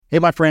Hey,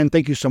 my friend,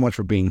 thank you so much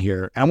for being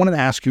here. I wanted to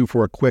ask you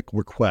for a quick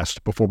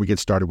request before we get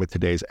started with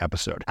today's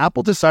episode.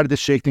 Apple decided to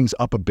shake things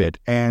up a bit,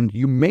 and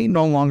you may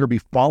no longer be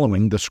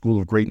following the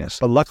School of Greatness,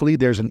 but luckily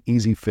there's an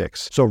easy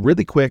fix. So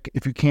really quick,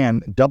 if you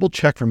can, double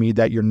check for me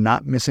that you're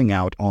not missing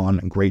out on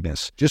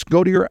greatness. Just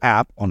go to your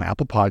app on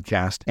Apple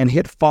Podcast and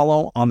hit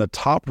follow on the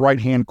top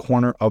right-hand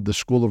corner of the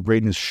School of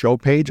Greatness show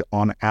page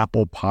on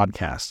Apple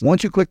Podcasts.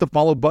 Once you click the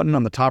follow button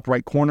on the top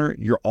right corner,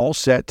 you're all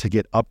set to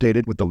get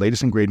updated with the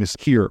latest in greatness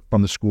here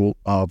from the School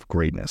of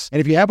Greatness.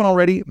 And if you haven't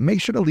already, make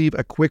sure to leave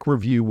a quick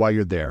review while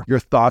you're there. Your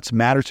thoughts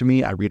matter to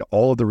me. I read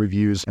all of the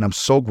reviews, and I'm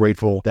so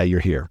grateful that you're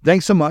here.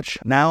 Thanks so much.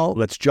 Now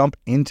let's jump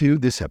into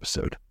this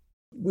episode.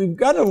 We've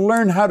got to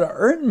learn how to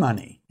earn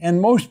money.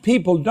 And most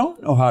people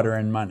don't know how to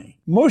earn money.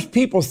 Most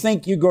people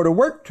think you go to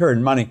work to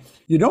earn money.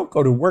 You don't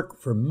go to work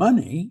for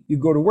money. You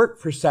go to work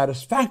for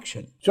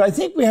satisfaction. So I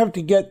think we have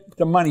to get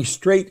the money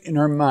straight in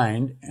our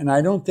mind, and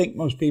I don't think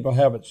most people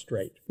have it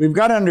straight. We've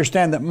got to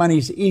understand that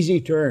money's easy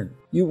to earn.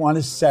 You want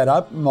to set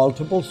up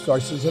multiple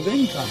sources of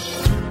income.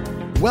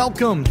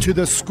 Welcome to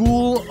the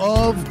School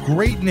of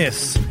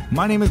Greatness.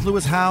 My name is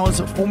Lewis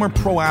Howes, former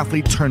pro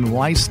athlete turned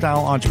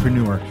lifestyle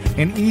entrepreneur.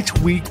 And each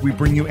week we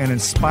bring you an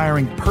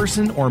inspiring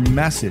person or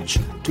message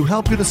to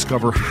help you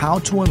discover how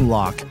to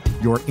unlock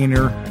your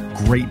inner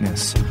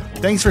greatness.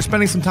 Thanks for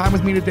spending some time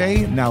with me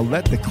today. Now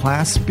let the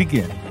class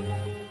begin.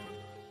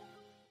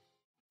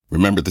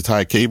 Remember the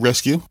Thai cave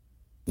rescue?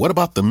 What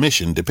about the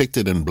mission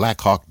depicted in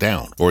Black Hawk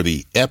Down or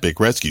the epic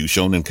rescue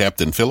shown in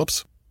Captain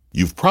Phillips?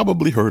 You've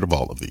probably heard of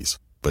all of these.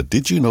 But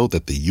did you know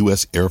that the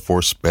U.S. Air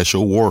Force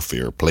Special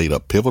Warfare played a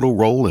pivotal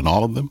role in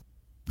all of them?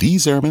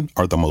 These airmen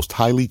are the most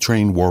highly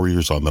trained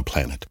warriors on the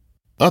planet.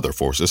 Other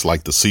forces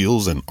like the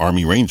SEALs and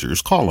Army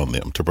Rangers call on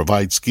them to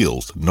provide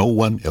skills no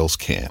one else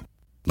can.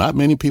 Not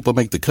many people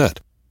make the cut.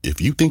 If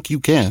you think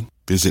you can,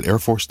 visit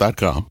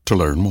airforce.com to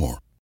learn more.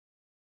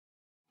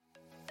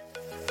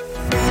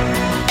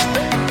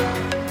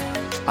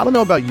 I don't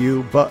know about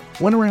you, but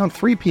when around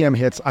 3 p.m.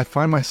 hits, I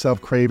find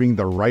myself craving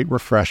the right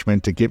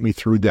refreshment to get me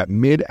through that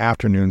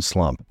mid-afternoon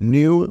slump.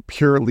 New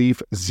Pure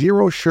Leaf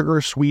Zero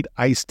Sugar Sweet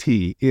Iced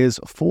Tea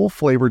is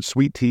full-flavored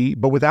sweet tea,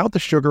 but without the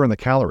sugar and the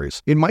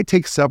calories. It might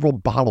take several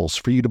bottles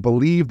for you to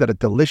believe that a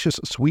delicious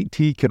sweet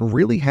tea can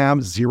really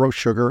have zero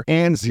sugar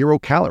and 0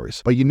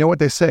 calories. But you know what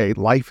they say,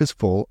 life is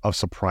full of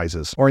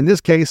surprises. Or in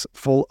this case,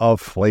 full of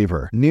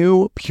flavor.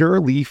 New Pure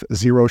Leaf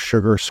Zero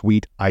Sugar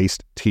Sweet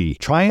Iced Tea.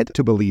 Try it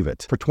to believe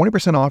it. For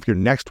 20% off your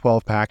next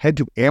 12-pack, head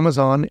to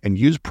Amazon and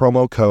use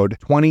promo code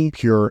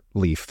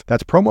 20PureLeaf.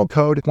 That's promo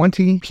code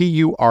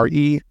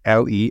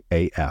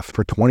 20PURELEAF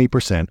for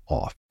 20%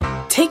 off.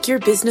 Take your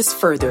business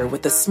further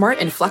with the smart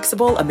and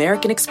flexible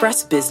American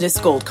Express Business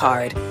Gold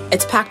Card.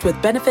 It's packed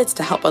with benefits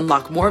to help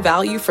unlock more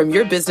value from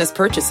your business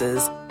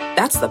purchases.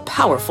 That's the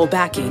powerful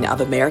backing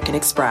of American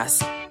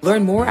Express.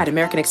 Learn more at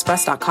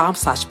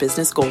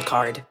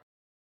americanexpress.com/businessgoldcard.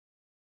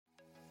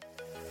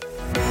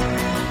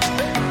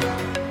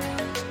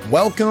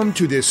 Welcome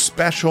to this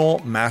special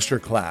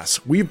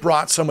masterclass. We've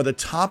brought some of the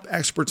top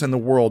experts in the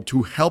world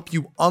to help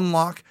you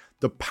unlock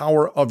the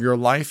power of your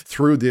life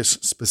through this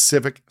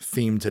specific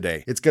theme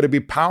today. It's going to be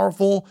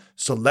powerful,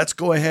 so let's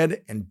go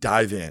ahead and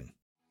dive in.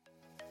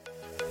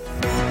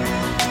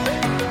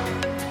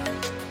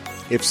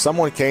 If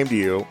someone came to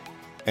you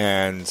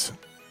and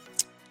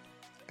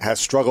has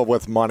struggled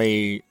with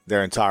money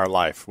their entire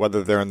life,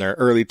 whether they're in their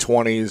early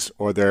 20s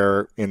or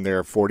they're in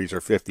their 40s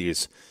or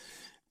 50s,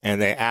 and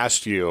they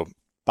asked you,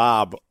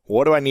 Bob,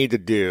 what do I need to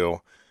do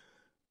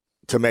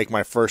to make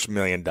my first $1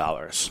 million?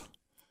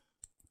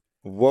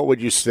 What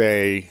would you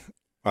say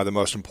are the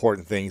most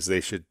important things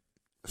they should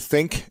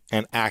think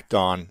and act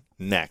on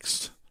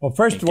next? Well,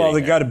 first of all,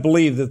 they got to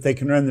believe that they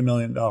can earn the $1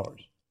 million.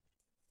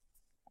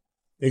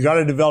 They got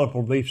to develop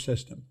a belief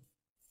system.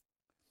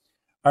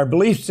 Our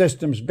belief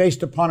system is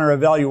based upon our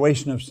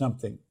evaluation of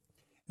something.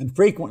 And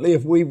frequently,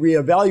 if we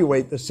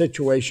reevaluate the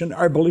situation,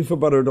 our belief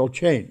about it will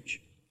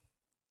change.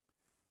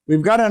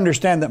 We've got to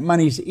understand that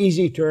money's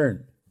easy to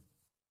earn.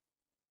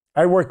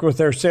 I work with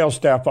our sales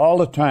staff all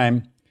the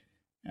time,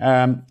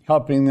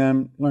 helping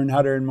them learn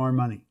how to earn more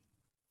money.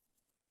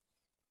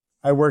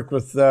 I work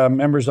with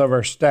members of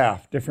our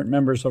staff, different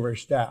members of our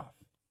staff,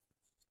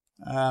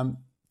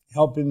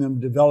 helping them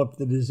develop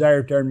the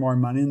desire to earn more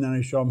money, and then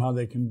I show them how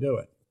they can do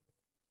it.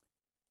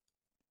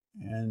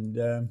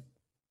 And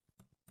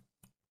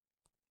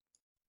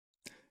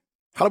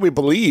how do we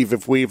believe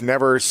if we've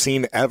never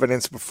seen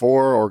evidence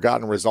before or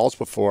gotten results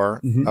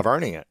before of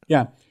earning it?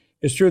 Yeah,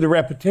 it's through the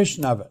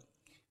repetition of it,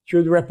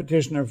 through the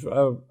repetition of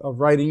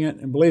writing it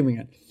and believing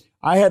it.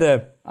 I had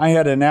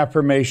an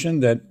affirmation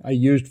that I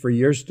used for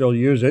years, still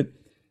use it.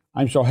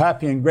 I'm so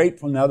happy and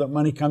grateful now that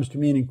money comes to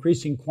me in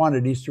increasing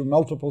quantities through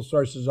multiple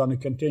sources on a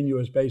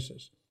continuous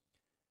basis.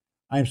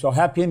 I am so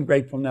happy and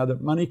grateful now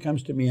that money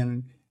comes to me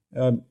in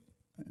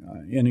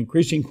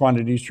increasing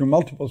quantities through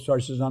multiple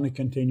sources on a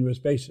continuous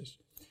basis.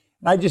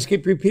 And I just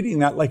keep repeating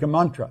that like a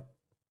mantra.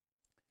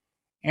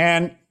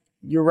 And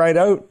you write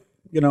out,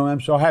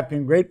 I'm so happy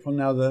and grateful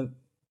now that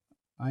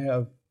I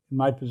have in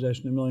my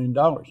possession $1 million.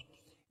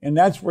 And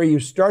that's where you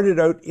started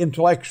out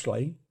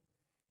intellectually,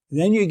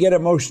 then you get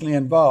emotionally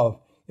involved.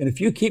 And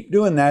if you keep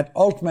doing that,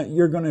 ultimately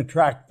you're going to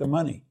attract the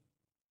money.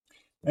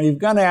 Now you've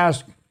got to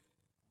ask,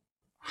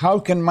 how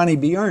can money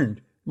be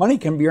earned? Money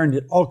can be earned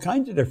in all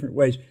kinds of different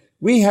ways.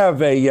 We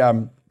have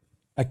a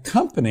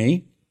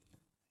company,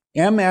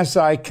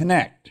 MSI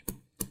Connect.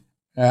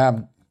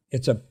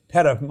 It's a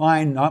pet of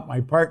mine, not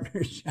my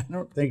partner's. I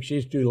don't think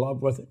she's too in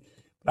love with it,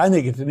 but I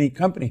think it's a neat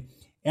company.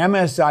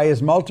 MSI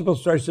is multiple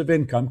sources of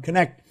income,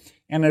 Connect.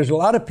 And there's a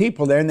lot of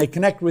people there, and they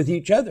connect with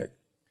each other.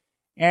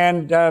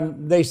 And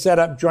they set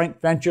up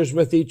joint ventures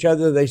with each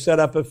other. They set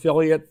up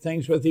affiliate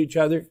things with each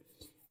other.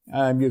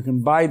 You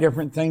can buy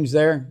different things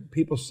there.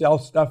 People sell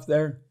stuff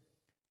there.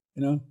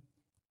 You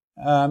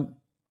know,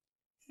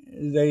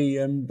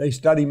 they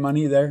study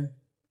money there.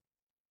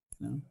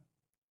 You know,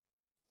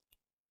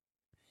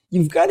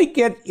 you've got to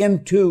get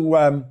into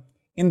an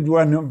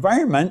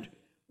environment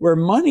where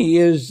money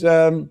is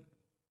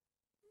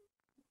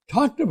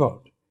talked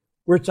about,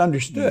 where it's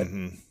understood.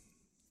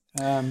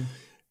 Mm-hmm.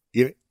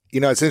 You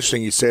know, it's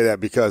interesting you say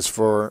that, because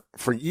for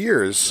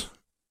years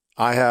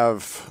I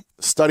have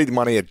studied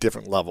money at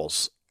different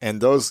levels, and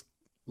those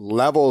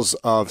levels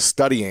of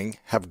studying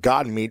have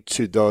gotten me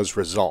to those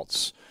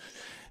results.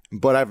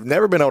 But I've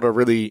never been able to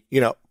really,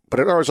 but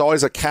there's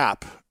always a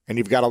cap, and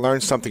you've got to learn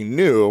something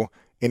new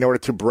in order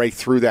to break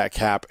through that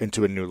cap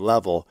into a new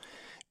level.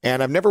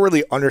 And I've never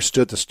really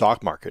understood the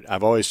stock market.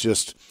 I've always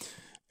just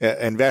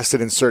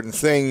invested in certain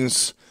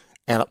things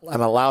and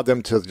allowed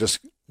them to just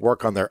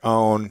work on their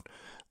own.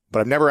 But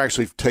I've never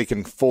actually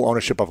taken full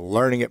ownership of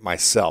learning it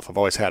myself. I've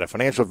always had a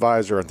financial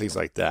advisor and things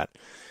like that.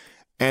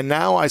 And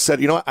now I said,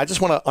 I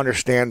just want to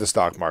understand the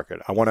stock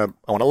market. I want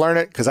to learn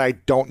it, because I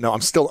don't know.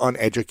 I'm still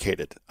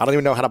uneducated. I don't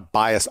even know how to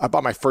buy I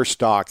bought my first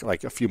stock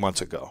like a few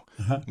months ago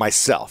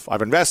myself.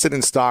 I've invested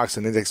in stocks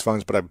and index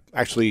funds, but I've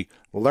actually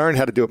learned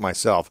how to do it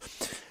myself.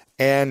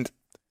 And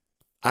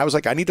I was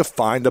like, I need to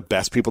find the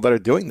best people that are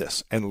doing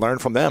this and learn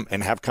from them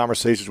and have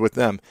conversations with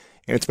them.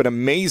 And it's been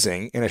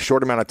amazing in a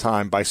short amount of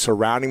time by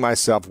surrounding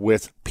myself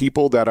with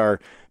people that are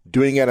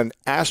doing it at an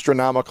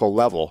astronomical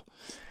level,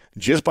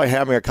 just by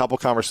having a couple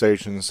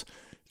conversations,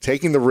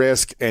 taking the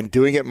risk and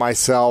doing it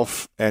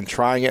myself and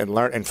trying it and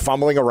learn and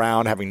fumbling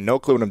around, having no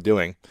clue what I'm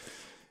doing.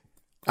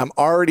 I'm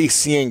already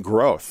seeing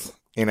growth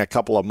in a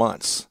couple of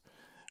months.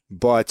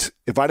 But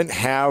if I didn't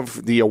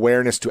have the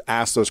awareness to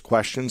ask those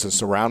questions and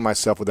surround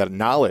myself with that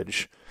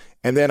knowledge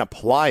and then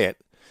apply it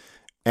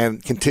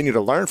and continue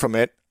to learn from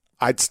it,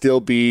 I'd still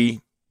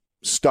be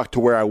stuck to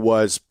where I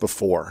was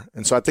before.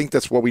 And so I think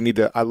that's what we need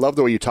to, I love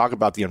the way you talk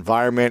about the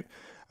environment,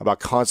 about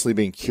constantly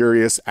being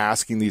curious,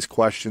 asking these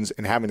questions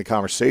and having the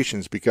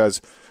conversations, because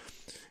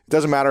it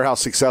doesn't matter how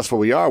successful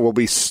we are, we'll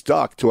be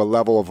stuck to a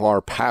level of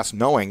our past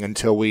knowing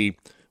until we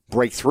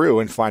break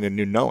through and find a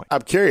new knowing.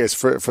 I'm curious,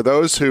 for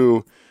those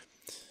who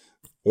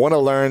want to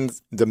learn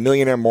the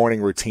millionaire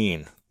morning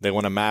routine, they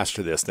want to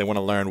master this, they want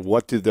to learn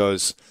what do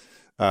those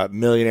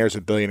millionaires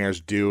and billionaires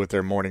do with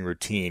their morning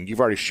routine. You've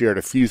already shared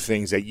a few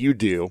things that you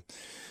do.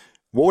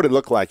 What would it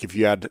look like if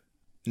you had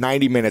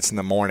 90 minutes in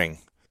the morning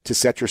to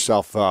set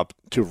yourself up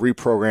to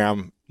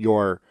reprogram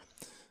your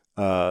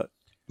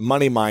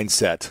money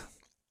mindset?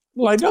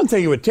 Well, I don't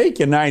think it would take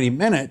you 90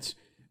 minutes.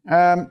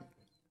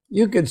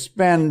 You could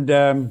spend,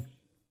 9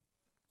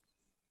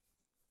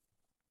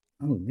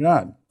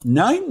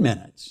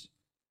 minutes.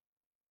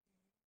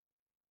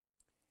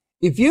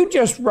 If you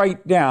just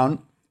write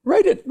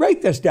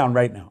this down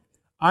right now.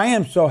 I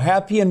am so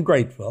happy and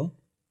grateful.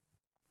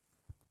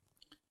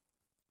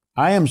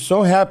 I am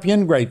so happy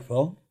and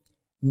grateful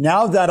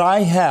now that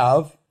I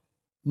have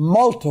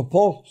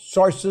multiple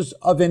sources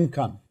of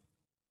income.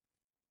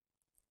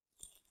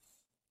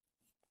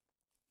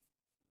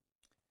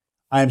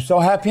 I am so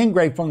happy and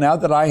grateful now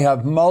that I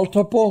have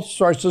multiple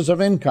sources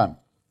of income.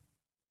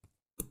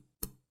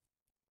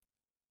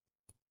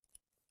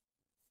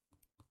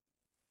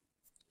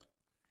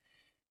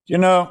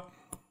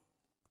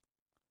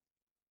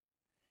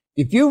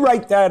 If you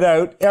write that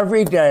out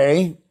every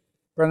day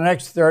for the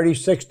next 30,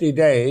 60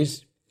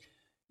 days,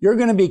 you're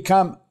going to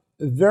become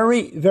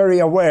very, very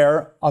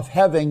aware of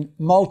having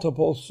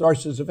multiple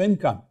sources of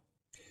income.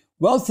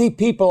 Wealthy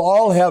people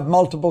all have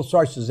multiple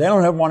sources. They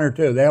don't have one or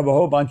two. They have a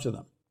whole bunch of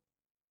them.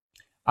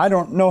 I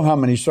don't know how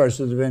many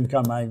sources of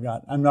income I've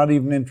got. I'm not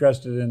even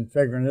interested in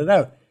figuring it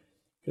out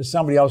because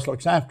somebody else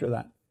looks after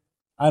that.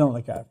 I don't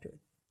look after it.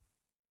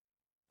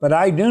 But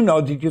I do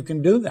know that you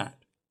can do that.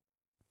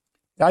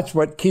 That's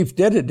what Keith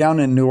did it down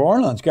in New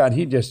Orleans. God,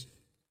 his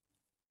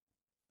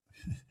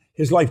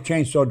life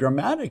changed so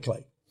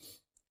dramatically.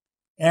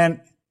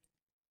 And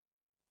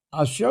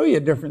I'll show you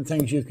different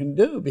things you can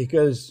do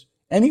because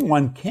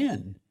anyone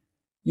can.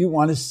 You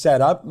want to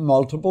set up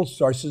multiple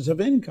sources of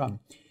income.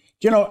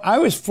 I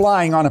was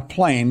flying on a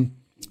plane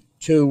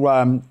to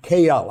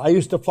KL. I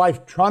used to fly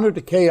from Toronto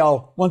to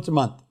KL once a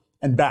month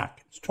and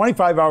back. It's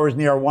 25 hours in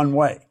the air one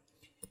way.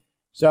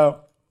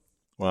 So,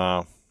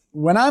 wow.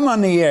 When I'm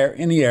in the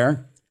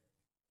air,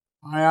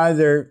 I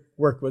either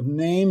work with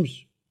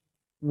names,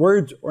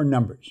 words, or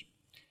numbers.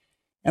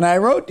 And I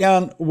wrote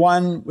down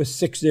 1 with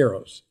 6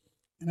 zeros.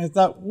 And I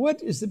thought,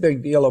 what is the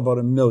big deal about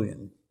 $1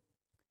 million?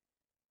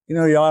 You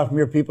know, you often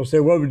hear people say,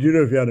 what would you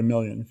do if you had $1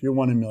 million, if you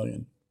won $1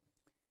 million?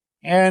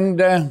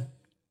 And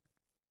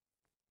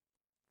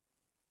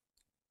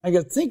I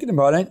got thinking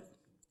about it.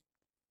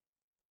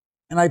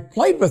 And I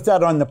played with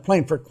that on the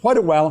plane for quite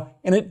a while.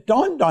 And it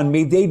dawned on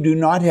me, they do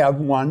not have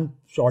one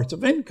source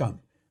of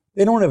income.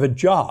 They don't have a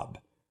job.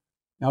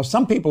 Now,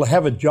 some people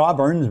have a job,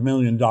 earn $1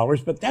 million,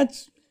 but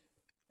that's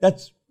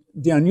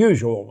the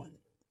unusual one.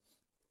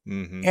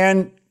 Mm-hmm.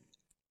 And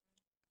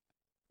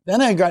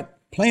then I got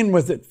playing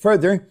with it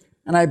further,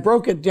 and I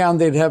broke it down.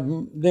 They'd have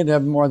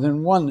more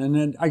than one, and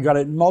then I got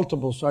it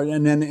multiple,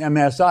 and then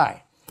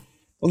MSI.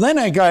 Well, then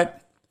I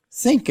got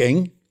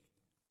thinking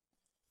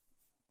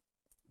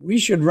we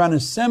should run a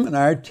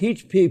seminar,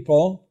 teach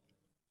people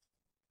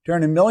to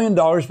earn $1 million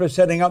by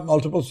setting up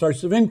multiple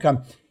sources of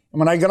income. And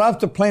when I got off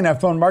the plane, I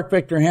phoned Mark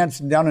Victor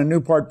Hansen down in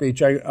Newport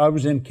Beach. I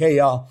was in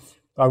KL.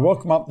 I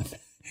woke him up in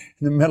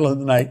the middle of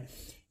the night,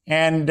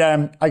 and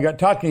I got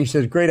talking. He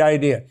says, great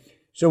idea.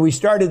 So we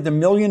started the $1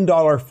 Million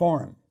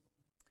Forum,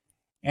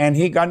 and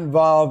he got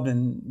involved,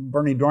 and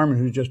Bernie Dorman,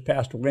 who just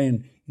passed away,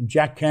 and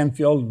Jack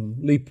Canfield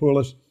and Lee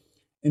Poulos.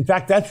 In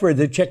fact, that's where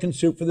the Chicken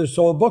Soup for the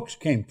Soul books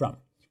came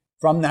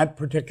from that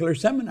particular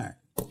seminar.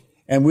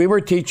 And we were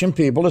teaching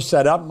people to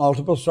set up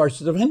multiple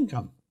sources of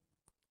income.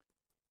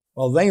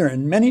 Well, they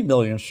earned many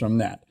millions from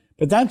that,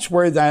 but that's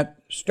where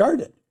that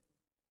started.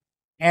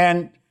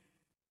 And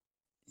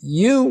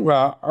you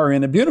are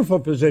in a beautiful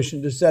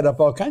position to set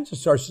up all kinds of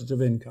sources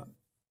of income.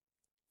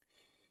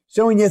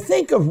 So when you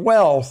think of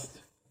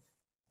wealth,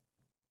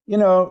 you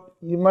know,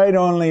 you might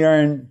only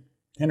earn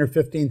 10 or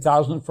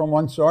 15,000 from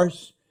one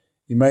source.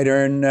 You might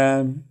earn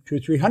 200,000 or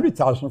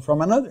 300,000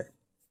 from another.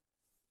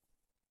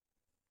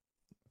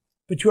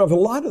 But you have a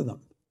lot of them.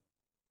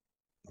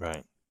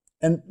 Right.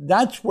 And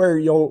that's where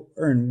you'll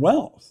earn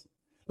wealth.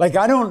 Like,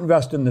 I don't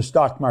invest in the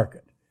stock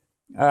market.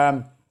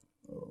 My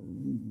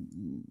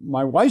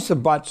wife's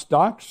have bought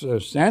stocks.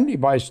 Sandy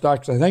buys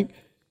stocks, I think.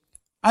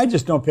 I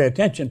just don't pay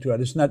attention to it.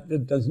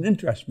 It doesn't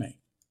interest me.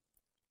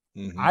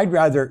 Mm-hmm. I'd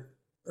rather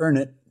earn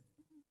it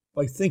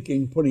by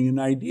thinking, putting an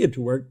idea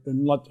to work,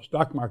 than let the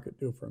stock market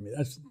do for me.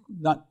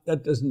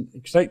 That doesn't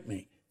excite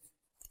me.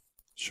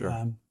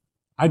 Sure.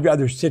 I'd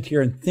rather sit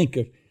here and think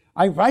of.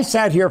 If I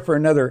sat here for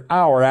another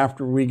hour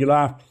after we get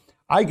off,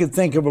 I could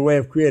think of a way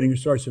of creating a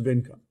source of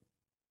income.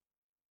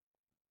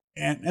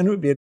 And it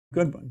would be a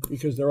good one,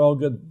 because they're all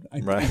good.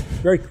 Right.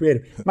 Very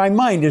creative. My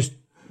mind is,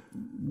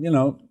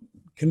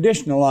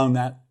 conditioned along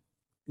that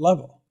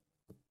level.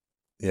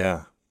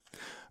 Yeah.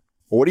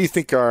 Well, what do you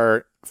think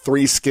are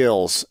 3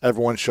 skills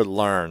everyone should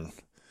learn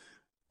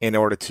in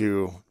order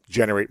to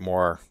generate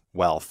more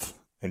wealth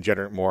and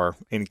generate more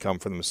income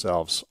for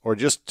themselves, or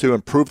just to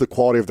improve the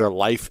quality of their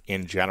life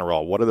in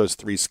general? What are those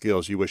 3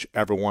 skills you wish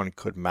everyone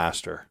could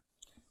master?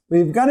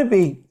 Well, you've got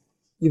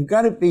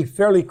to be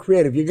fairly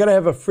creative. You've got to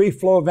have a free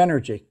flow of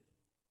energy.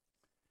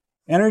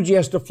 Energy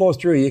has to flow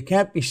through. You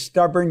can't be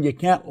stubborn. You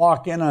can't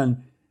lock in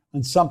on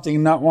something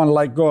and not want to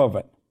let go of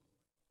it.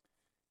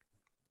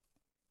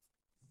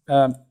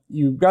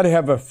 You've got to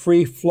have a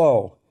free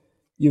flow.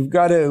 You've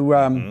got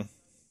to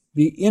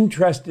be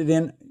interested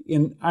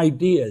in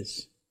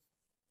ideas,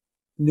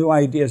 new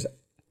ideas.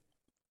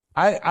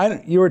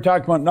 You were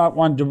talking about not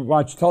wanting to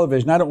watch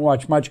television. I don't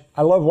watch much.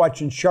 I love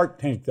watching Shark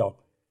Tank, though.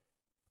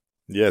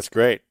 Yeah, it's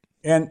great.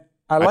 And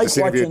I like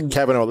watching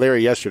Kevin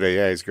O'Leary yesterday.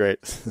 Yeah, he's great.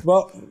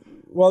 Well,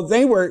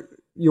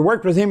 you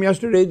worked with him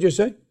yesterday, did you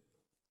say?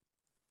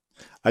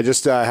 I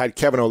just had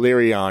Kevin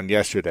O'Leary on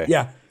yesterday.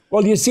 Yeah.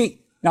 Well, you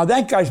see, now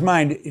that guy's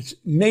mind, it's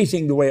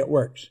amazing the way it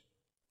works.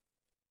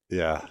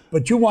 Yeah.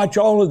 But you watch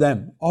all of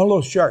them, all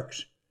those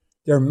sharks,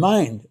 their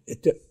mind,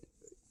 it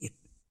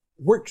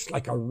works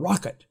like a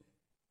rocket,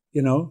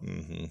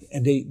 Mm-hmm.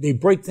 And they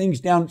break things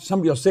down.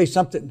 Somebody will say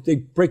something, they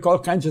break all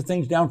kinds of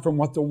things down from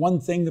what the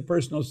one thing the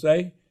person will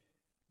say.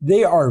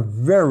 They are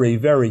very,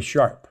 very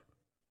sharp,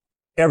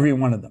 every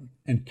one of them.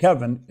 And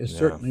Kevin is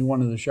certainly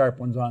one of the sharp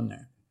ones on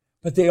there.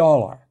 But they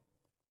all are.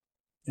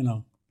 I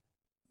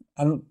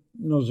don't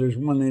know if there's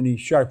one any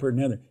sharper than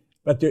the other.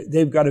 But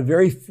they've got a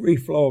very free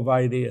flow of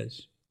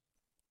ideas.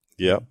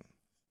 Yep.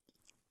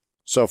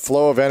 So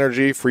flow of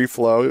energy, free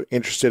flow,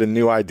 interested in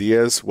new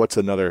ideas. What's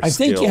another skill? I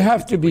think you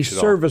have to be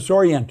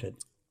service-oriented.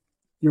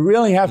 You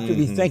really have to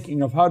be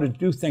thinking of how to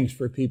do things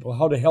for people,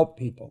 how to help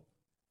people.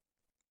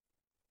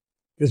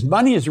 Because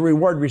money is a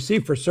reward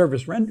received for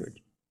service rendered.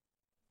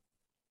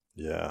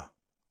 Yeah.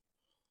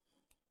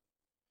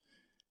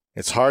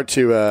 It's hard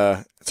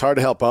to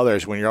help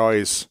others when you're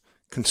always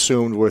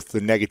consumed with the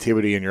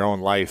negativity in your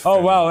own life.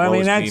 Oh, well, I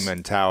mean, that's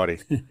mentality.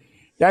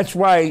 That's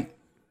why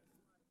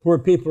poor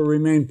people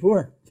remain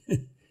poor.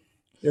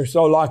 They're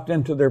so locked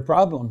into their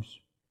problems.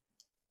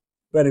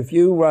 But if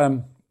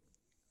you,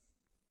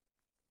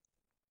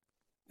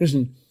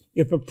 listen,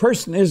 if a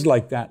person is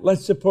like that,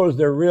 let's suppose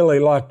they're really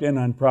locked in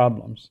on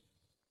problems,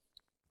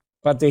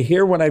 but they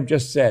hear what I've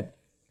just said,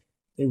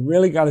 they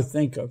really got to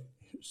think of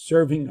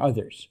serving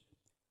others.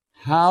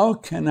 how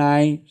can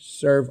I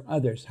serve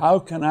others? How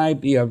can I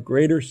be of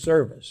greater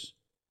service?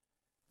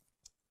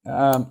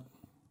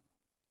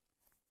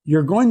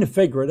 You're going to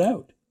figure it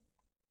out.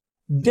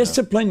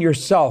 Discipline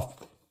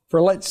yourself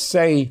for, let's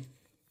say,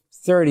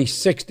 30,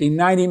 60,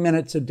 90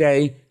 minutes a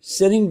day,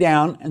 sitting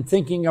down and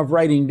thinking of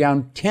writing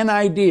down 10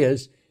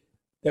 ideas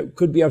that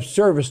could be of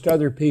service to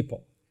other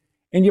people.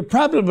 And you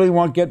probably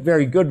won't get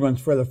very good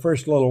ones for the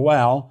first little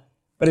while,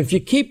 but if you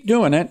keep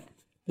doing it,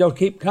 they'll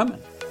keep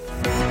coming.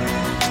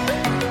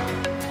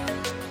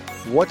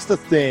 What's the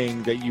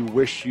thing that you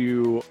wish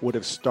you would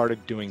have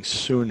started doing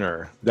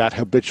sooner, that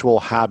habitual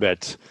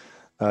habit,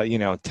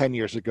 10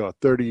 years ago,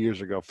 30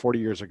 years ago, 40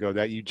 years ago,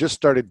 that you just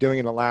started doing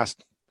in the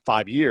last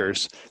 5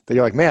 years, that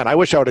you're like, man, I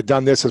wish I would have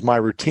done this as my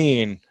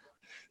routine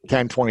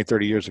 10, 20,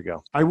 30 years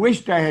ago? I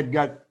wished I had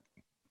got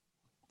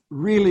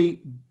really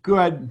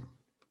good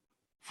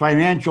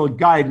financial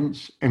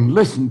guidance and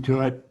listened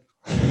to it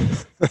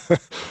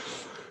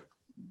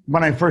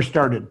when I first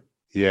started.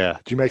 Yeah.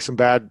 Did you make some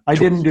bad I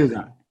didn't do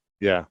that.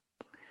 Yeah.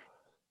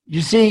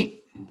 You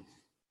see,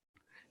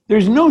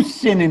 there's no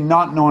sin in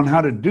not knowing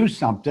how to do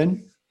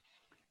something.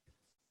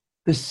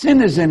 The sin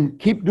is in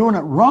keep doing it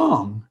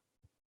wrong.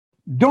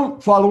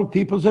 Don't follow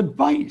people's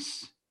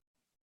advice.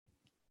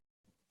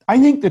 I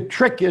think the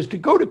trick is to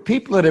go to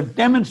people that have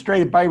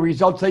demonstrated by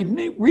results they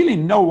really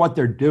know what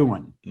they're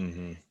doing.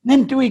 Mm-hmm.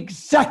 Then do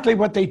exactly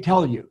what they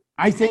tell you.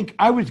 I think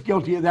I was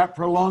guilty of that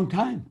for a long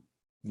time.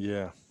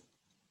 Yeah.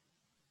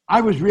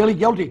 I was really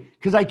guilty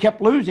because I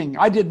kept losing.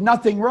 I did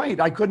nothing right.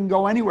 I couldn't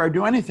go anywhere,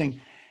 do anything.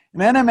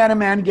 And then I met a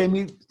man who gave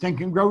me Think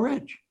and Grow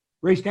Rich,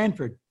 Ray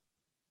Stanford.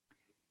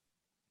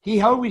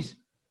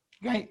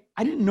 I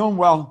didn't know him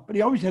well, but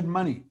he always had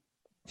money,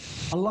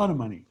 a lot of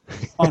money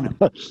on him.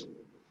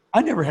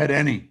 I never had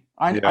any.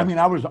 I mean,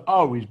 I was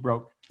always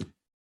broke.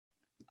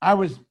 I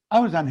was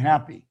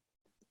unhappy.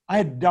 I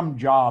had dumb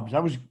jobs. I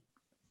was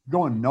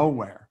going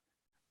nowhere.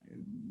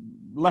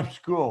 Left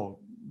school,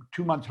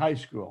 2 months high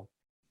school.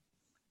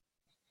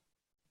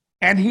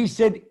 And he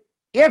said,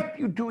 if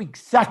you do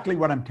exactly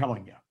what I'm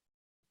telling you,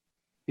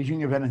 you can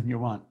have anything you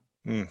want.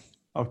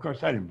 Of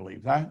course, I didn't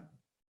believe that.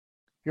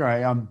 Here I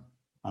am.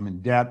 I'm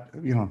in debt.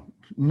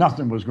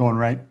 Nothing was going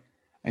right.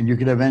 And you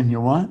could have anything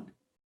you want.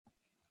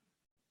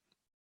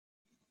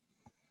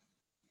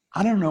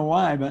 I don't know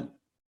why, but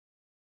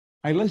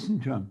I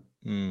listened to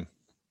him.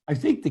 I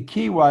think the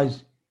key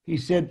was, he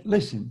said,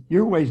 listen,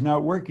 your way's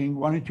not working.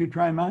 Why don't you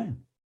try mine?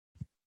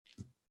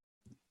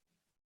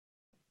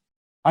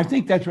 I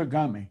think that's what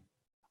got me.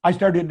 I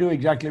started to do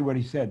exactly what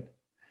he said.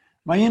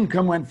 My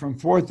income went from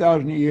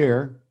 $4,000 a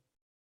year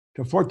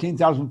to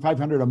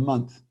 $14,500 a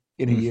month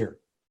in a year.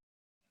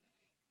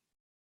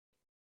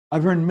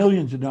 I've earned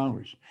millions of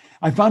dollars.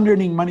 I found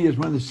earning money is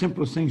one of the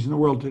simplest things in the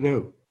world to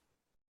do.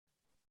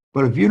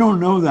 But if you don't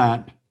know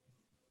that,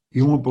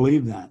 you won't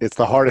believe that. It's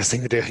the hardest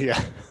thing to do,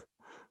 yeah.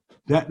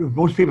 That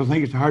most people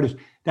think it's the hardest.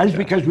 That is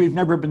because we've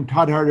never been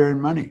taught how to earn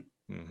money.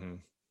 Mm-hmm.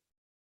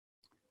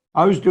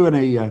 I was doing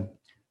a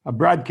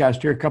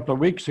broadcast here a couple of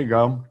weeks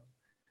ago,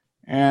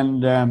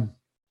 and I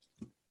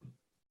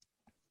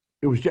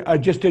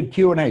just did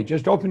Q&A,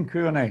 just open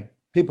Q&A.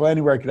 People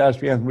anywhere could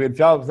ask me anything. We had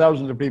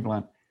thousands of people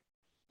on.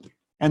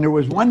 And there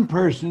was one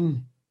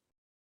person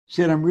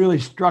said, I'm really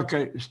stuck.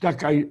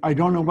 I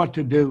don't know what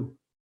to do.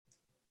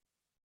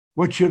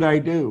 What should I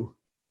do?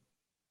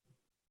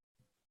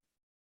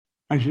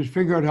 I said,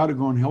 figure out how to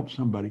go and help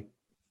somebody.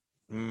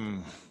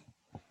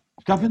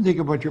 Stop and think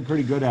of what you're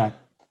pretty good at.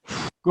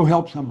 Go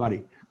help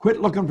somebody. Quit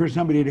looking for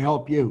somebody to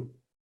help you.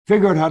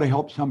 Figure out how to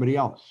help somebody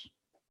else.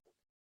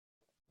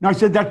 Now, I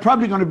said, that's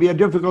probably going to be a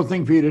difficult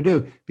thing for you to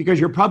do because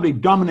you're probably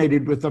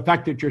dominated with the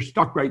fact that you're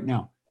stuck right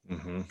now.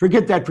 Mm-hmm.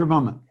 Forget that for a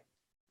moment.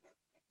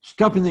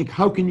 Stop and think,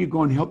 how can you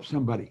go and help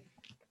somebody?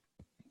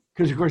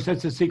 Because, of course,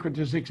 that's the secret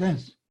to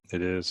success.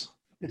 It is.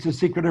 It's a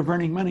secret of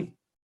earning money.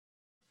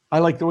 I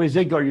like the way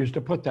Ziglar used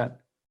to put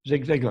that.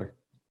 Zig Ziglar.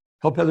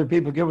 Help other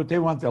people get what they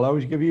want. They'll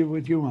always give you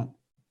what you want.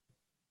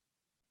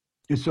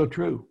 It's so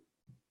true.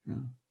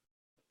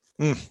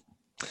 Yeah.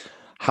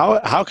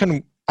 How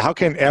can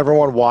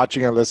everyone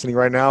watching and listening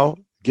right now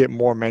get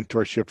more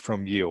mentorship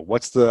from you?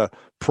 What's the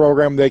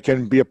program they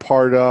can be a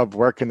part of?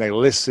 Where can they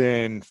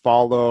listen,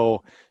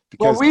 follow?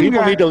 Because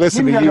people need to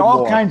listen to you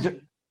more.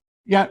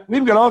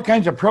 We've got all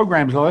kinds of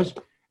programs, Lois.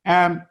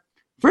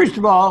 First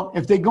of all,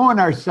 if they go on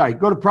our site,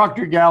 go to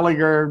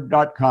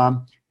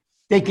proctorgallagher.com,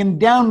 they can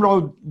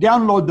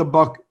download the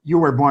book, You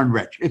Were Born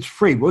Rich. It's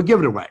free. We'll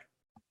give it away.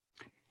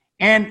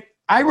 And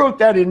I wrote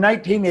that in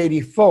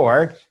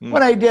 1984.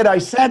 What I did, I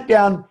sat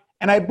down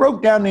and I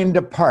broke down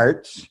into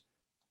parts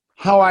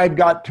how I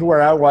got to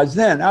where I was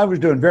then. I was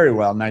doing very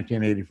well in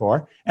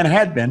 1984 and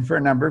had been for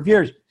a number of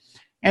years.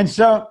 And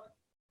so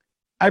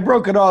I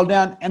broke it all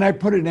down and I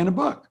put it in a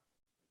book.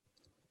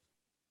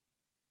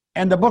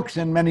 And the book's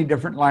in many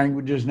different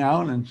languages now,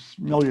 and there's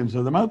millions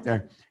of them out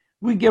there.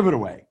 We give it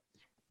away.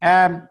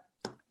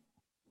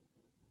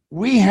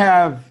 We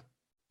have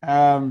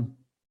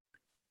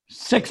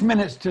 6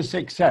 minutes to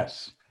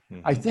success.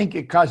 I think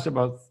it costs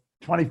about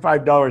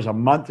 $25 a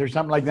month or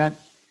something like that.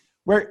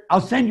 where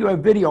I'll send you a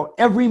video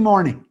every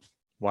morning.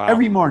 Wow.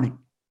 Every morning.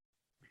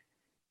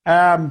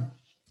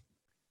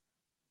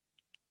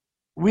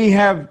 We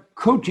have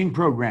coaching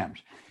programs.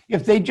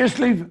 If they just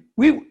leave,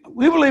 we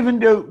will even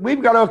do,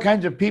 we've got all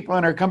kinds of people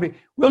in our company.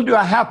 We'll do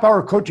a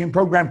half-hour coaching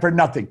program for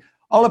nothing.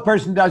 All a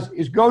person does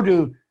is go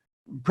to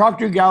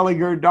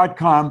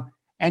proctorgallagher.com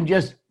and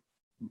just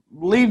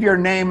leave your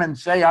name and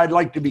say, I'd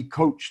like to be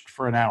coached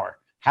for an hour,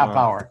 half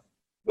hour.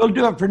 We'll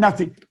do it for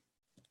nothing.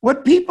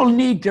 What people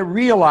need to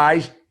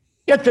realize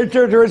is that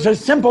there is a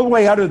simple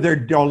way out of their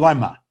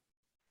dilemma.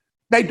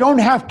 They don't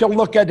have to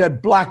look at a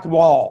black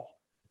wall,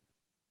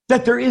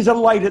 that there is a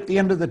light at the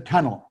end of the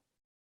tunnel.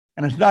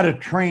 And it's not a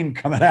train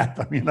coming at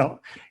them, you know.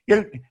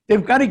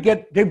 They've got to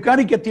get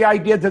the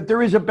idea that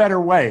there is a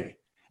better way.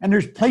 And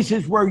there's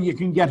places where you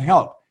can get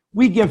help.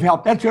 We give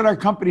help. That's what our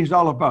company is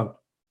all about.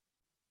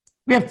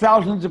 We have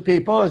thousands of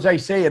people, as I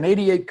say, in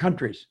 88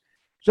 countries.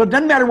 So it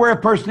doesn't matter where a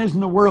person is in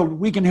the world,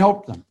 we can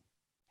help them.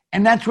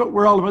 And that's what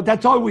we're all about.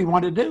 That's all we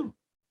want to do.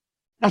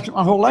 That's what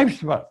my whole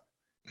life's about.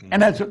 And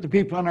that's what the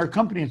people in our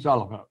company is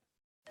all about.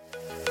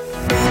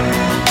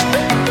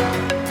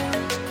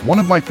 One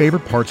of my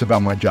favorite parts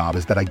about my job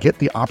is that I get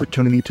the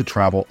opportunity to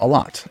travel a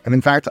lot. And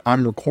in fact,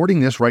 I'm recording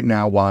this right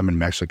now while I'm in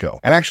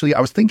Mexico. And actually,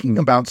 I was thinking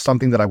about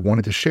something that I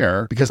wanted to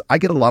share because I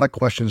get a lot of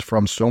questions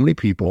from so many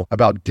people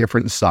about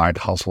different side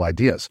hustle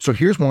ideas. So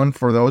here's one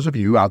for those of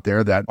you out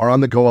there that are on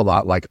the go a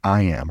lot like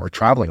I am, or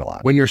traveling a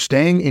lot. When you're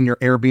staying in your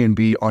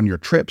Airbnb on your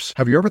trips,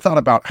 have you ever thought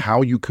about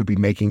how you could be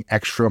making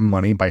extra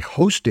money by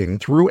hosting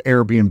through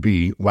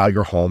Airbnb while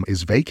your home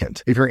is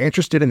vacant? If you're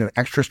interested in an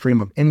extra stream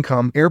of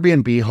income,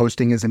 Airbnb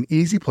hosting is an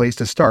easy place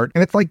to start,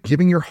 and it's like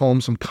giving your home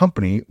some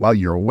company while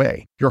you're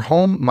away. Your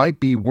home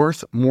might be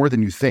worth more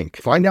than you think.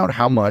 Find out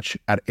how much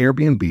at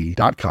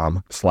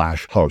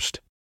airbnb.com/host.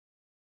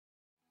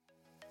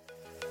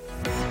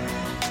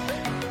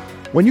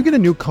 When you get a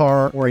new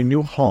car or a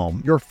new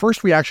home, your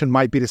first reaction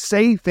might be to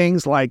say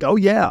things like, oh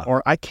yeah,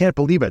 or I can't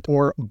believe it,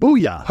 or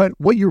booyah. But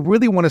what you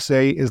really want to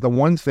say is the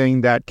one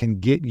thing that can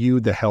get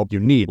you the help you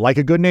need. Like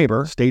a good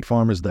neighbor, State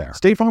Farm is there.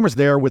 State Farm is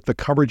there with the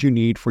coverage you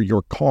need for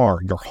your car,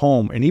 your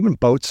home, and even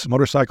boats,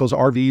 motorcycles,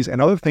 RVs, and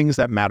other things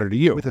that matter to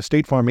you. With a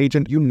State Farm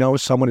agent, you know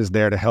someone is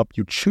there to help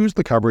you choose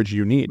the coverage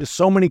you need. With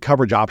so many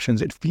coverage options,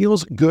 it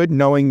feels good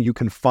knowing you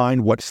can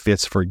find what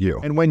fits for you.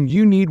 And when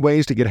you need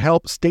ways to get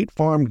help, State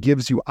Farm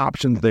gives you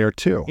options there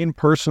too. In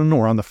person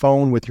or on the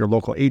phone with your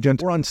local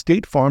agent or on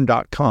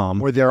statefarm.com,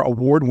 where their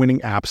award-winning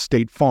app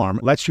State Farm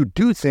lets you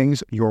do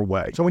things your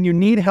way. So when you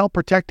need help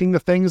protecting the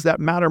things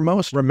that matter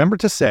most, remember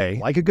to say,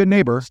 like a good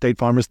neighbor, State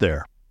Farm is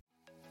there.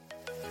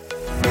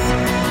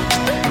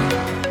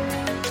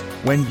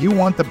 When you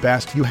want the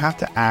best, you have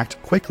to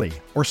act quickly,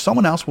 or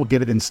someone else will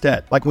get it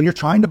instead. Like when you're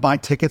trying to buy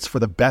tickets for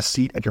the best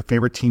seat at your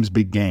favorite team's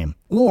big game,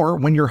 or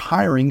when you're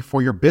hiring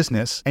for your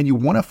business and you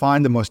want to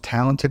find the most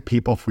talented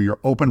people for your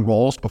open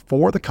roles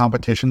before the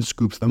competition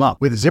scoops them up.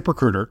 With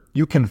ZipRecruiter,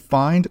 you can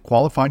find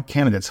qualified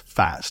candidates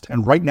fast.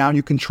 And right now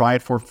you can try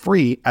it for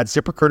free at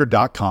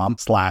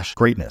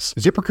ZipRecruiter.com/greatness.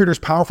 ZipRecruiter's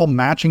powerful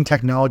matching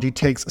technology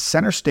takes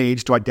center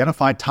stage to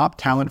identify top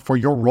talent for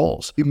your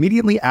roles.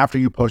 Immediately after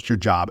you post your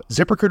job,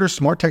 ZipRecruiter's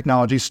smart technology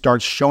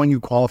starts showing you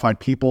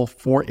qualified people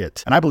for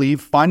it. And I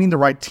believe finding the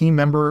right team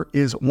member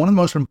is one of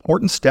the most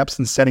important steps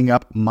in setting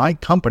up my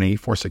company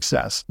for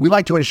success. We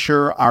like to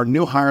ensure our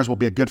new hires will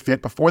be a good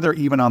fit before they're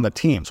even on the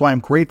team. So I am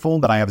grateful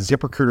that I have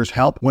ZipRecruiter's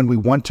help when we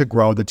want to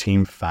grow the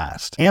team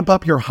fast. Amp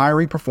up your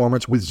hiring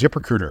performance with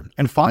ZipRecruiter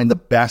and find the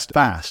best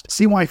fast.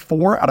 See why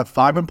 4 out of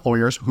 5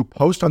 employers who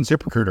post on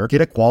ZipRecruiter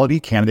get a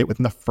quality candidate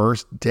within the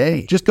first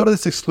day. Just go to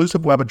this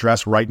exclusive web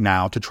address right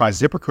now to try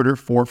ZipRecruiter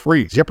for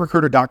free.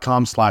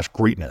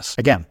 ZipRecruiter.com/greatness.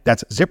 Again,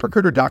 that's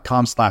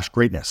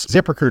ZipRecruiter.com/greatness.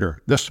 ZipRecruiter,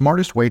 the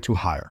smartest way to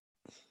hire.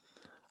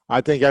 I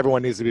think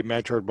everyone needs to be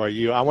mentored by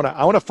you. I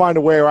want to find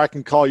a way where I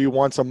can call you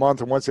once a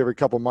month or once every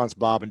couple of months,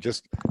 Bob, and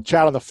just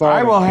chat on the phone.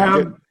 I will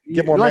have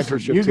get more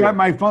mentorship. You got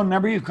my phone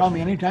number. You call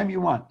me anytime you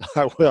want.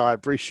 I will. I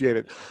appreciate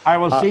it. I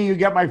will see you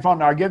get my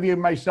phone. I'll give you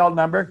my cell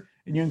number,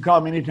 and you can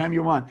call me anytime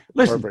you want.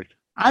 Listen, perfect.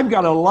 I've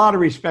got a lot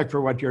of respect for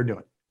what you're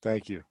doing.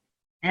 Thank you.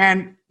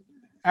 And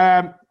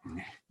I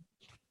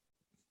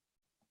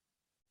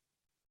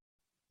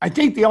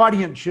think the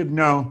audience should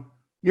know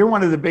you're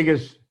one of the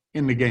biggest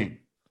in the game.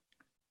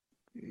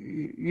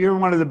 You're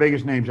one of the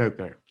biggest names out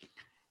there.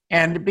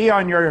 And to be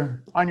on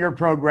your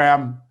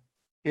program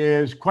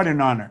is quite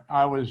an honor.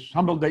 I was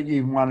humbled that you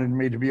even wanted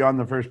me to be on in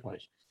the first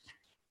place.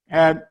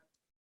 But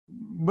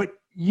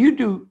you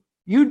do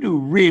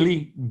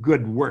really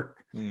good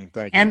work. Thank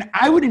you. And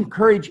I would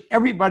encourage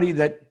everybody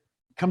that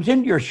comes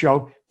into your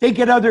show, they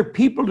get other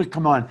people to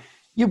come on.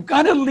 You've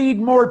got to lead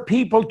more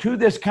people to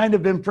this kind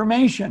of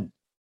information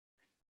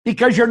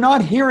because you're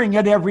not hearing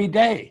it every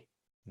day.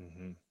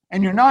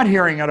 And you're not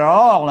hearing it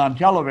all on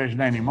television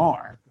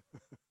anymore.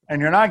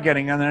 And you're not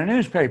getting it in the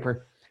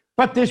newspaper.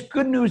 But this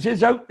good news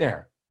is out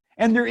there.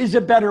 And there is a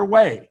better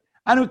way.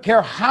 I don't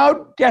care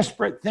how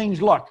desperate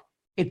things look.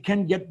 It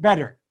can get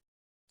better.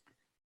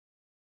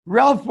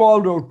 Ralph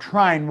Waldo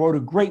Trine wrote a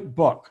great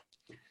book,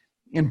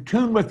 In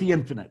Tune with the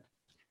Infinite.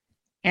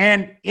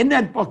 And in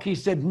that book, he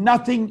said,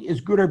 nothing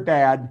is good or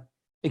bad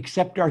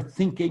except our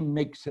thinking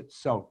makes it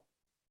so.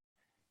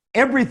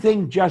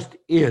 Everything just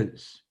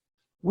is.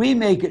 We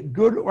make it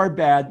good or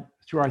bad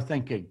through our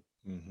thinking.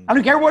 Mm-hmm. I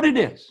don't care what it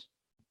is.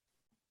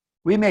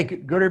 We make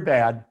it good or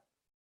bad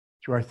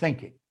through our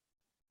thinking.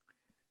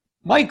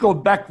 Michael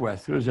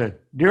Beckwith, who's a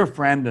dear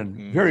friend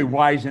and very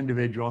wise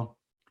individual,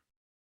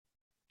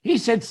 he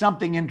said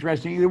something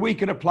interesting that we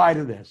could apply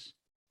to this,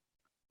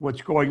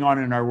 what's going on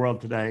in our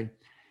world today.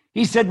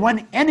 He said,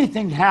 when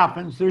anything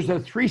happens, there's a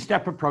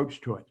 3-step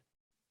approach to it.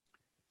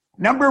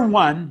 Number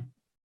 1,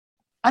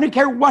 I don't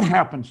care what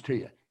happens to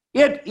you.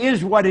 It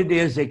is what it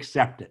is,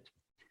 accept it.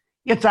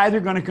 It's either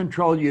going to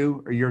control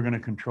you or you're going to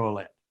control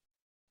it.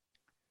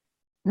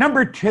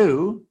 Number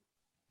 2,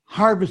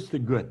 harvest the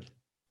good.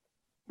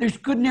 There's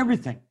good in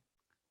everything.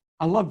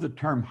 I love the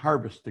term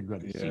harvest the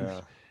good. It seems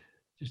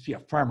to see a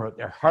farmer out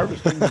there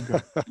harvesting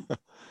the good.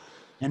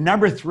 And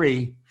number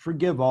 3,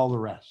 forgive all the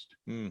rest.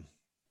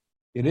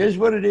 It is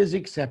what it is,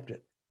 accept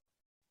it.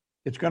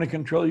 It's going to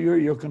control you or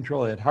you'll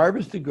control it.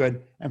 Harvest the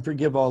good and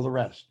forgive all the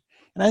rest.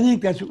 And I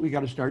think that's what we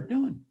got to start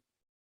doing.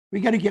 We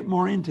got to get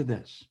more into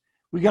this.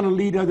 We got to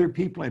lead other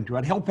people into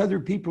it, help other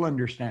people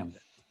understand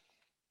it.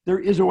 There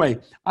is a way.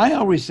 I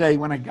always say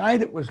when a guy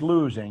that was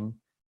losing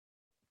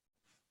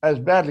as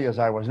badly as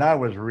I was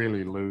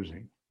really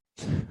losing.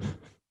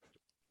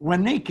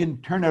 When they can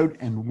turn out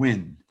and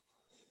win.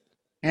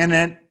 And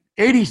at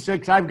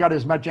 86, I've got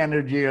as much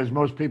energy as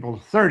most people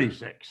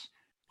 36.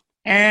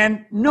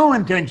 And no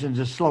intentions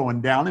of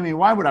slowing down. I mean,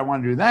 why would I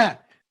want to do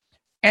that?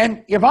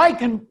 And if I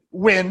can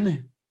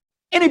win,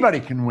 anybody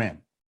can win.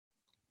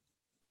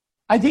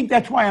 I think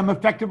that's why I'm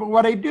effective at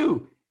what I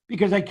do,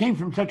 because I came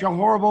from such a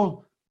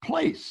horrible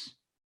place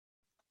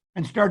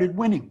and started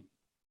winning.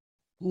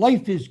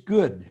 Life is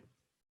good.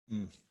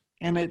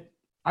 And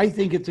I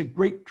think it's a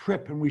great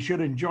trip and we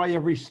should enjoy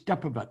every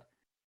step of it.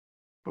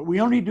 But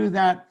we only do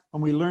that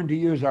when we learn to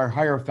use our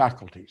higher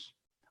faculties.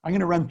 I'm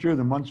going to run through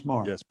them once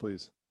more. Yes,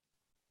 please.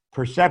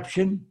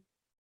 Perception,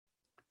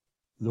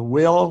 the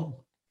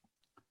will,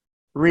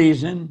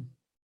 reason,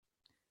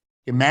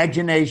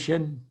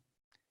 imagination,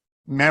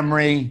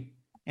 memory,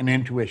 and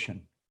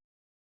intuition.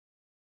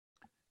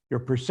 Your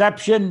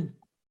perception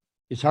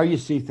is how you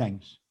see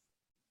things.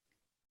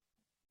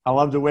 I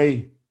love the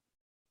way,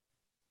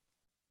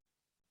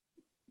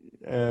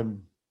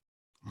 I'm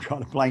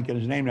drawing a blank on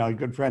his name now, a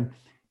good friend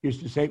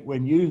used to say,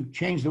 when you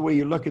change the way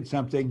you look at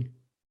something,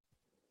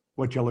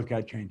 what you look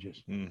at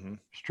changes. Mm-hmm.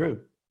 It's true.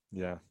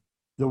 Yeah.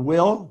 The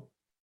will,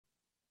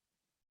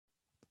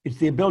 it's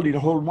the ability to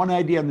hold one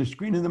idea on the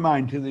screen of the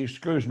mind to the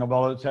exclusion of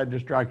all outside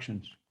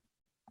distractions.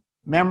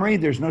 Memory,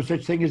 there's no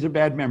such thing as a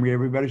bad memory.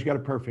 Everybody's got a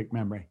perfect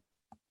memory.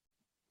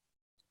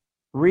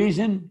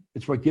 Reason,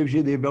 it's what gives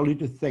you the ability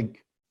to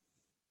think.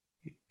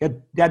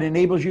 That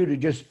enables you to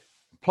just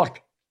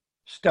pluck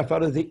stuff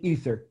out of the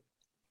ether,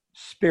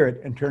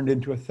 spirit, and turn it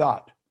into a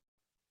thought.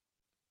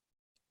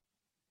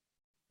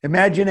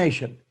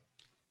 Imagination.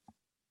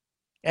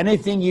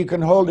 Anything you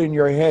can hold in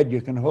your head, you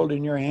can hold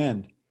in your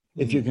hand.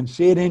 If you can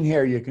see it in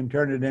here, you can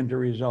turn it into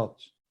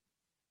results.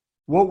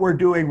 What we're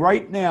doing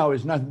right now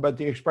is nothing but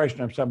the expression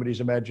of somebody's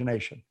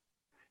imagination.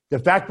 The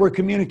fact we're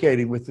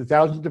communicating with the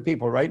thousands of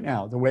people right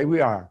now, the way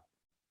we are,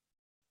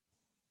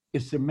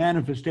 it's the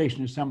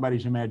manifestation of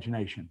somebody's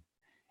imagination.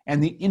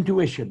 And the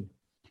intuition.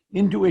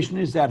 Intuition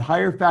is that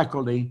higher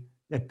faculty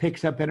that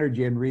picks up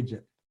energy and reads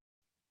it.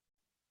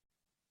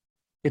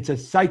 It's a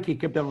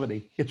psychic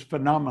ability. It's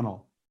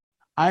phenomenal.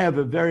 I have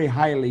a very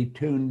highly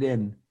tuned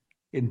in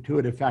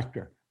intuitive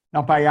factor.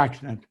 Not by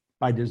accident,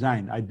 by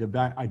design. I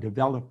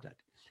developed it.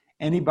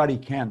 Anybody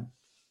can.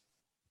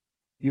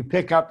 You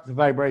pick up the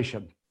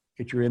vibration.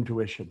 It's your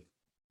intuition.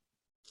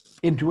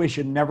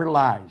 Intuition never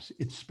lies.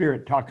 It's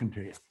spirit talking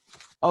to you.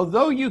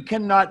 Although you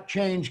cannot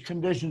change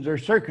conditions or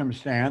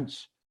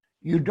circumstance,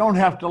 you don't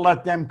have to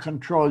let them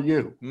control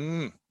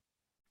you.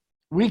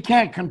 We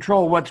can't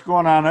control what's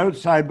going on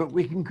outside, but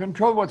we can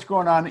control what's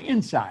going on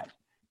inside.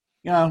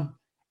 You know,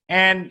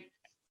 and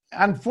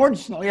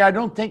unfortunately, I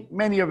don't think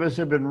many of us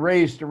have been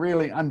raised to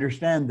really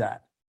understand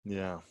that.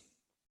 Yeah.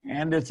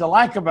 And it's a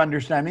lack of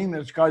understanding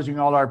that's causing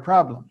all our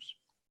problems.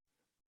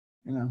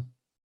 You know.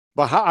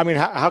 But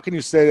how can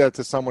you say that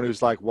to someone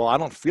who's like, well, I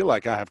don't feel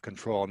like I have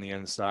control on the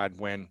inside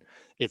when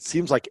it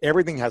seems like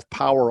everything has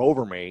power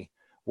over me?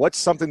 What's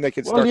something they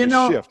can start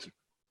to shift?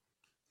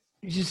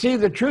 You see,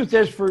 the truth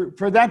is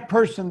for that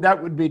person,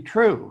 that would be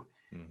true,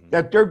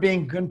 that they're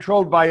being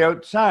controlled by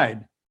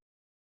outside.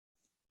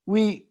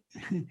 We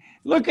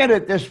look at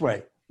it this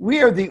way.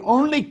 We are the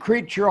only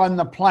creature on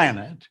the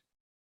planet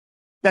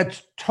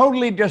that's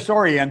totally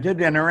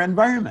disoriented in our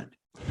environment.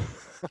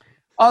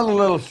 All the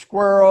little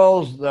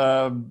squirrels,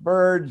 the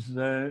birds,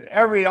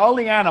 all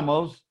the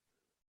animals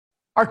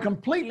are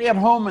completely at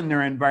home in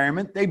their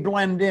environment. They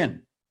blend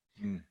in.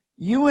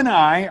 You and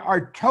I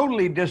are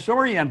totally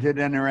disoriented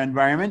in our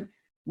environment.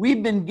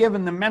 We've been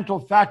given the mental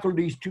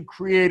faculties to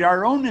create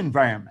our own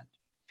environment.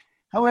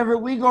 However,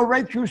 we go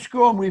right through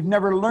school and we've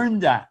never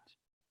learned that.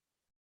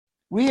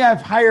 We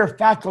have higher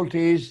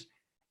faculties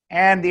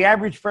And the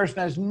average person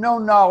has no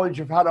knowledge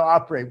of how to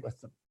operate with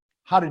them,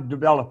 how to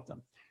develop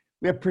them.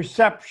 We have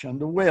perception,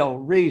 the will,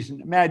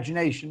 reason,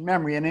 imagination,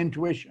 memory, and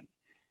intuition.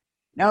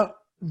 Now,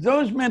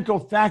 those mental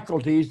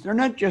faculties, they're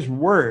not just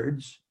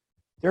words,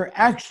 they're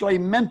actually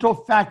mental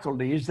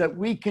faculties that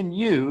we can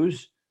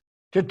use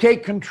to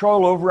take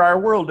control over our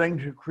world and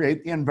to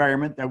create the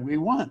environment that we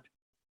want.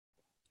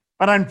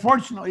 But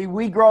unfortunately,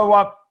 we grow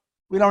up,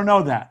 we don't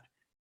know that.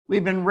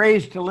 We've been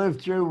raised to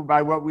live through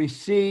by what we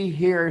see,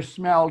 hear,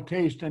 smell,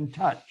 taste, and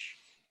touch,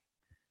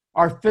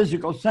 our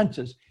physical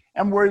senses.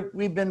 And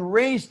we've been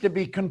raised to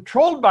be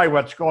controlled by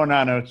what's going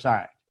on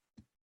outside.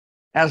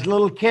 As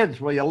little kids,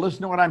 will you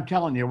listen to what I'm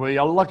telling you? Will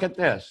you look at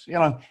this?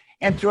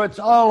 And so it's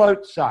all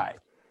outside.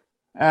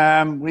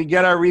 We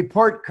get our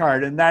report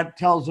card, and that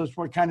tells us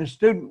what kind of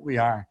student we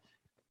are.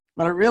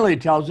 But it really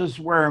tells us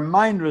where our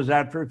mind was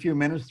at for a few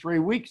minutes 3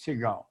 weeks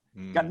ago.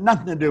 Got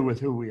nothing to do with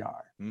who we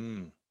are.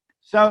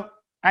 So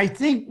I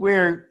think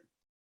we're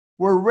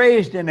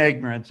raised in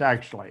ignorance,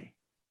 actually.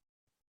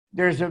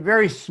 There's a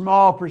very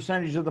small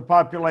percentage of the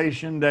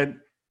population that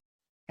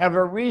have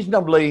a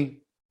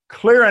reasonably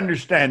clear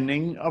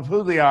understanding of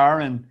who they are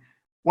and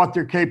what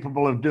they're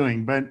capable of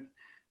doing. But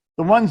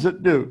the ones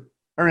that do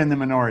are in the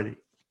minority.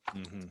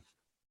 Mm-hmm.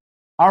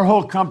 Our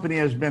whole company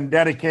has been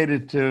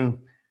dedicated to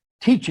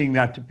teaching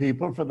that to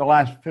people for the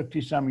last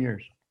 50-some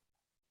years.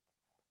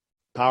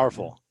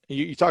 Powerful.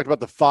 You talked about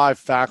the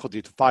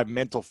five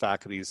mental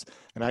faculties,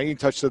 and I even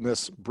touched on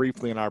this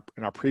briefly in our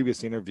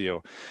previous interview.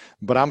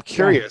 But I'm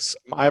curious.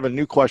 Yeah. I have a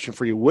new question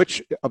for you.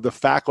 Which of the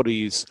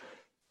faculties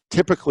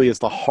typically is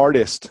the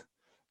hardest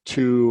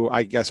to,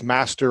 I guess,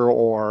 master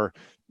or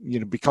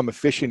become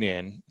efficient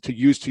in, to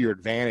use to your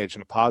advantage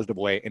in a positive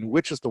way, and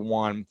which is the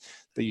one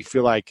that you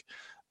feel like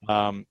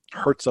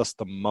hurts us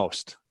the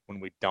most when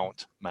we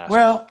don't master?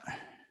 Well,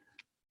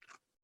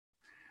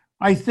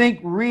 I think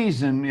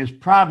reason is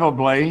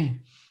probably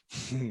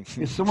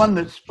it's the one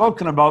that's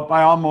spoken about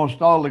by almost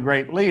all the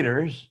great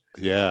leaders.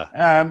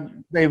 Yeah.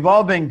 They've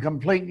all been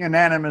complete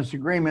unanimous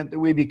agreement that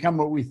we become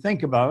what we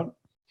think about.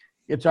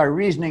 It's our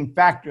reasoning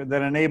factor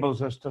that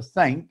enables us to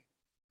think.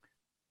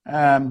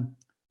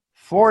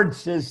 Ford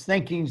says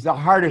thinking's the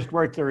hardest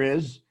work there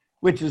is,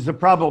 which is the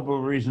probable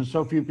reason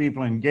so few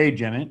people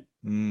engage in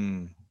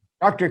it.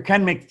 Dr.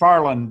 Ken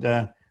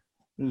McFarland,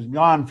 who's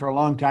gone for a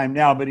long time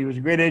now, but he was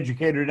a great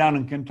educator down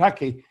in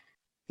Kentucky.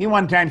 He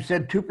one time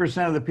said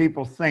 2% of the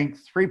people think,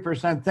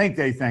 3% think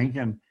they think,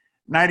 and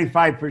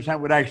 95%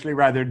 would actually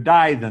rather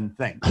die than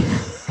think.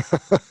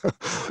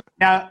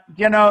 Now,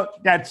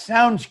 that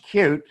sounds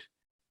cute,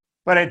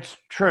 but it's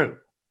true.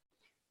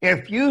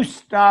 If you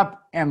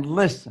stop and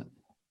listen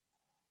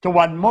to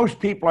what most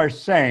people are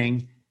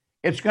saying,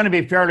 it's going to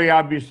be fairly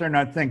obvious they're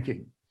not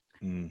thinking.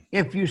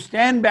 If you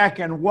stand back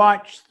and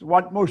watch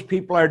what most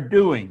people are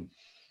doing,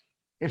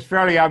 it's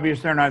fairly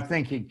obvious they're not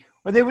thinking.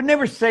 Or they would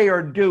never say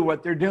or do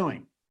what they're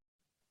doing.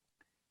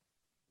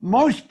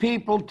 Most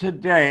people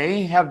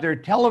today have their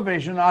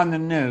television on the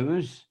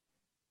news,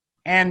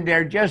 and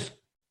they're just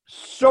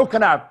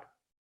soaking up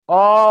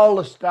all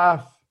the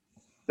stuff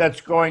that's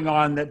going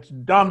on, that's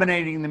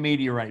dominating the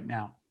media right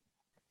now.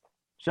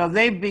 So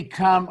they've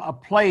become a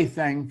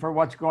plaything for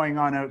what's going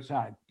on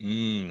outside.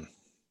 And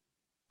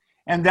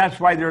that's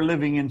why they're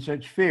living in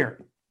such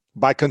fear.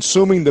 By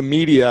consuming the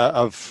media,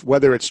 of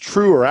whether it's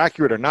true or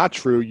accurate or not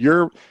true,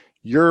 you're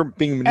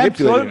being manipulated.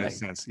 Absolutely. In a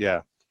sense.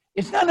 Yeah.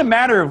 It's not a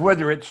matter of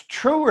whether it's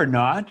true or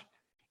not.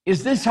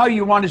 Is this how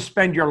you want to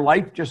spend your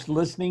life, just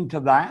listening to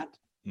that?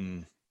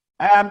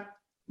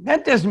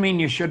 That doesn't mean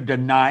you should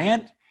deny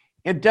it.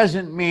 It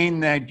doesn't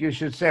mean that you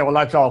should say, well,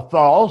 that's all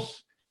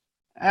false.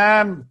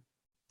 I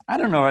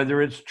don't know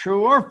whether it's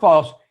true or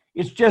false.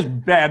 It's just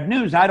bad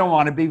news. I don't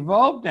want to be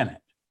involved in it.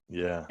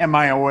 Yeah. Am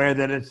I aware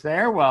that it's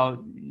there?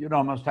 Well, you'd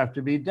almost have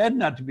to be dead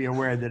not to be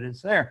aware that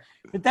it's there.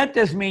 But that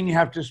doesn't mean you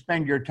have to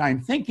spend your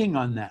time thinking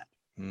on that.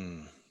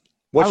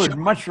 I would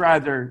much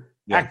rather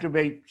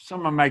activate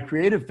some of my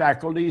creative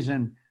faculties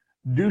and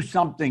do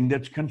something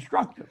that's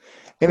constructive.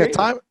 In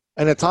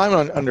a time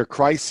under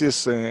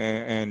crisis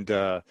and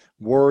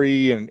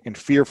worry and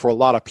fear for a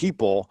lot of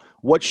people,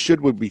 what should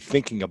we be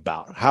thinking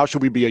about? How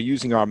should we be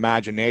using our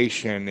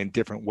imagination in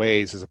different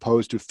ways as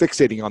opposed to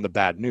fixating on the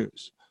bad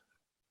news?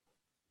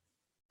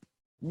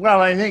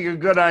 Well, I think a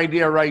good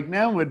idea right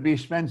now would be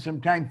spend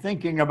some time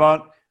thinking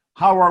about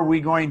how are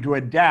we going to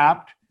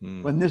adapt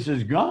when this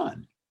is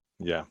gone.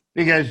 Yeah.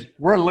 Because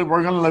we're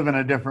going to live in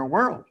a different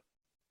world.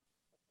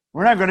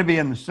 We're not going to be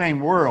in the same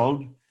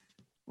world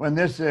when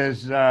this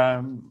is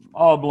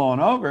all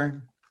blown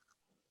over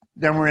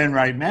than we're in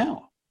right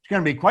now. It's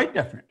going to be quite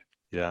different.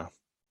 Yeah.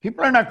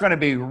 People are not going to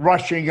be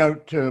rushing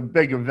out to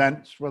big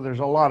events where there's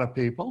a lot of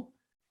people.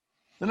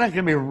 They're not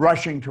going to be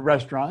rushing to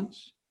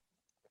restaurants.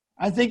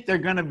 I think they're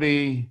going to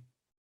be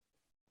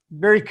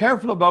very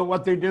careful about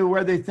what they do,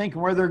 where they think,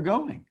 and where they're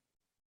going.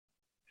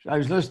 So I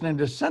was listening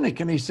to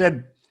Seneca, and he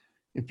said,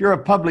 if you're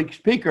a public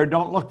speaker,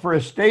 don't look for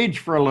a stage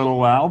for a little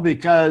while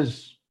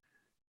because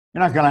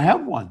you're not going to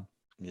have one.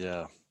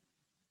 Yeah.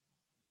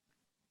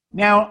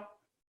 Now,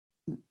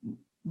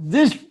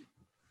 this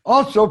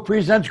also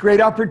presents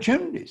great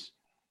opportunities.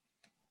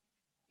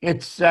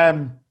 It's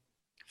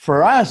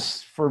for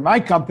us, for my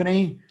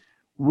company,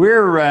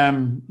 we're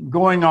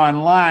going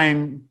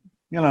online,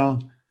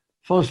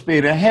 full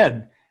speed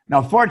ahead.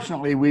 Now,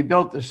 fortunately, we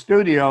built the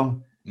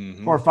studio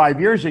 4 or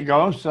 5 years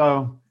ago,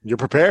 so you're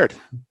prepared.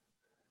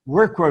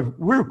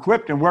 We're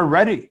equipped and we're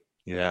ready.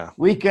 Yeah,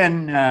 we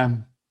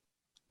can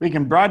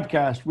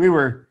broadcast. We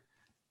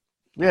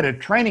had a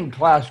training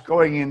class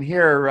going in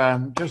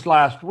here just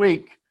last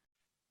week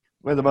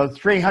with about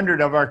 300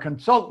 of our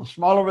consultants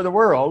from all over the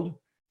world.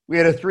 We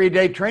had a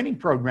 3-day training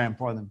program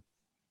for them,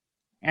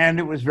 and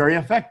it was very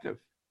effective.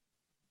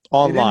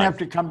 Online. They didn't have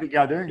to come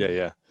together.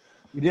 Yeah.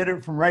 We did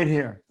it from right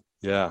here.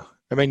 Yeah.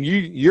 I mean,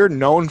 you're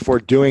known for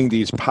doing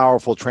these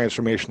powerful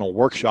transformational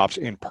workshops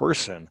in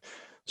person.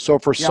 So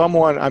for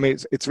someone, I mean,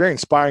 it's very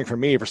inspiring for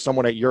me, for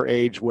someone at your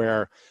age,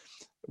 where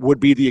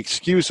would be the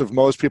excuse of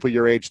most people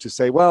your age to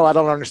say, well, I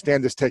don't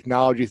understand this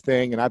technology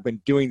thing, and I've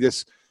been doing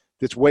this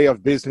way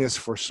of business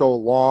for so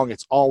long.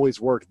 It's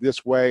always worked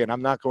this way, and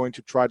I'm not going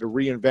to try to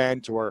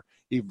reinvent or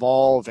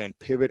evolve and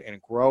pivot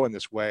and grow in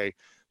this way.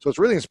 So it's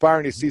really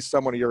inspiring to see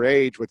someone of your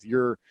age with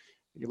your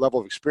level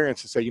of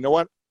experience to say, you know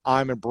what,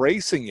 I'm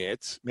embracing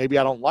it. Maybe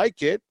I don't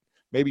like it.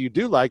 Maybe you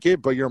do like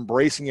it, but you're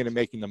embracing it and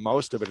making the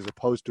most of it as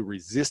opposed to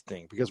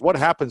resisting. Because what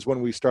happens when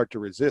we start to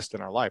resist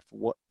in our life?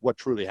 What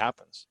truly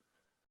happens?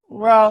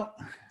 Well,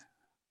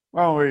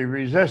 we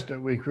resist it.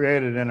 We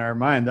create it in our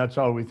mind. That's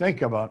all we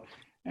think about.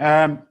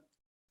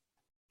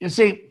 You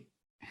see,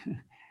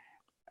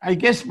 I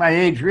guess my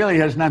age really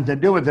has nothing to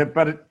do with it,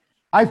 but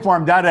I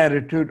formed that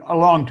attitude a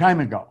long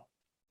time ago.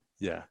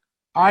 Yeah.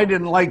 I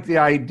didn't like the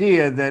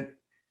idea that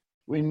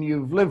when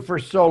you've lived for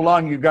so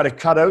long, you've got to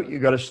cut out,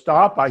 you've got to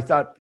stop. I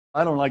thought,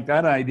 I don't like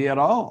that idea at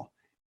all.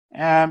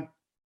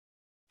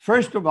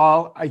 First of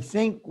all, I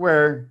think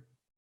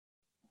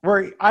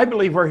I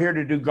believe we're here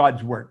to do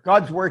God's work.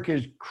 God's work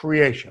is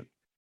creation,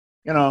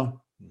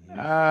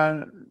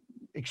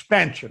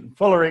 expansion,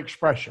 fuller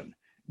expression,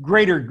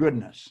 greater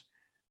goodness.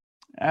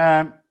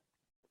 And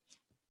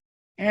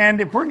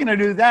if we're going to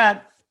do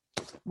that,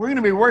 we're going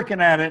to be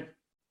working at it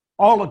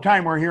all the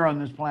time we're here on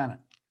this planet.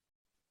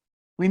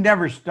 We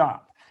never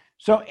stop.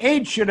 So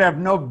age should have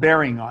no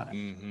bearing on it.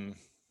 Mm-hmm.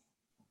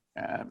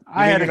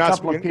 I had a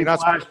couple of people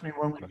ask me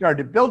when we started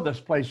to build this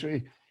place,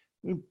 we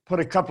put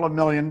a couple of $1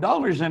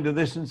 million into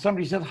this, and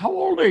somebody said, how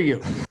old are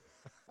you?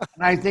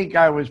 And I think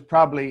I was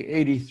probably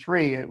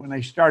 83 when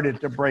they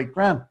started to break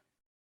ground.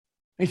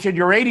 They said,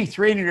 you're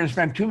 83 and you're going to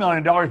spend $2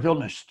 million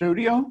building a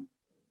studio?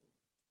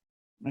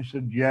 And I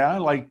said, yeah,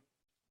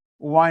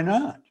 why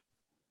not?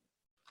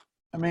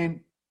 I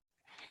mean,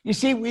 you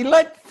see, we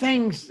let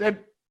things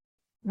that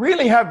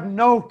really have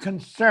no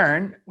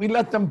concern, we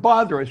let them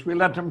bother us, we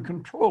let them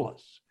control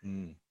us.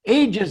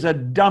 Age is a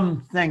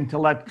dumb thing to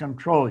let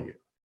control you.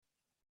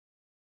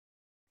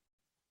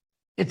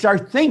 It's our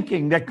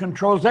thinking that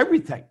controls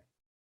everything.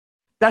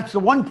 That's the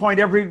one point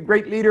every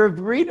great leader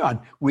agreed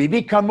on. We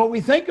become what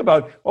we think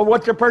about. Well,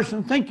 what's a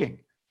person thinking?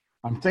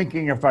 I'm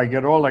thinking if I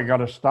get old, I got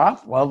to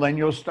stop. Well, then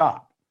you'll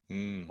stop.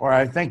 Or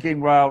I'm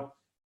thinking, well,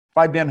 if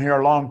I've been here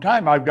a long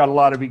time, I've got a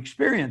lot of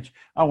experience.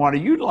 I want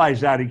to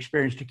utilize that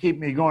experience to keep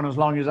me going as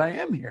long as I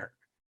am here.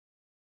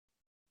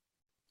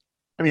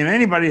 I mean,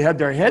 anybody had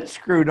their head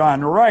screwed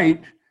on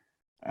right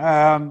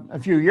a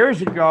few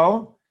years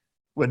ago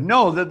would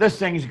know that this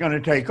thing is going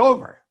to take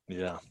over.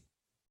 Yeah.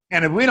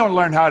 And if we don't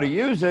learn how to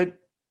use it,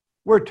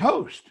 we're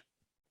toast.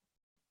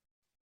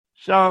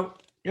 So,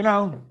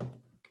 I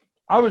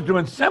was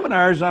doing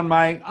seminars on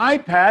my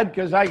iPad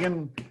because I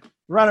can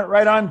run it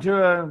right onto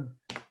a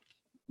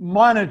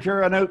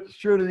monitor and out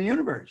through to the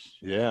universe.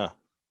 Yeah.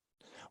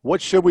 What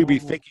should we be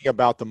thinking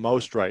about the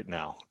most right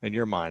now in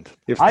your mind?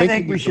 I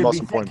think we should be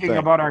thinking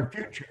about our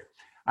future.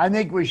 I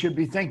think we should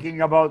be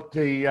thinking about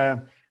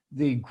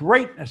the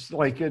greatness,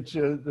 like it's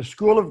the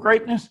school of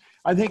greatness.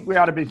 I think we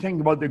ought to be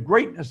thinking about the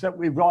greatness that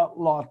we've got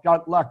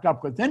locked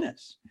up within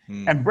us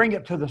and bring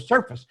it to the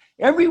surface.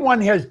 Everyone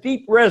has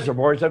deep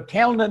reservoirs of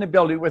talent and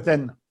ability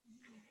within them,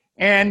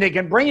 and they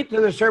can bring it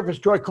to the surface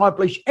to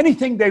accomplish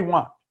anything they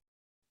want.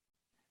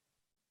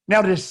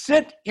 Now, to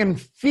sit in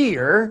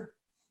fear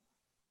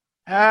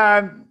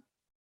and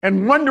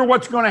wonder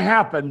what's going to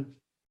happen,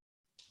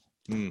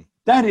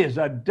 that is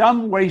a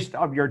dumb waste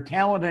of your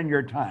talent and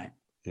your time.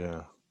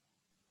 Yeah.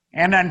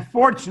 And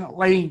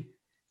unfortunately,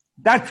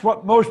 that's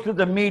what most of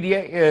the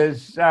media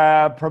is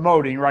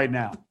promoting right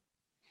now.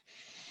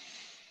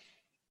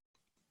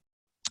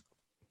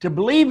 To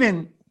believe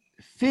in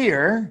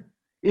fear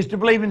is to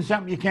believe in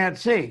something you can't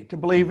see. To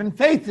believe in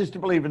faith is to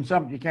believe in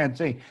something you can't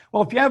see.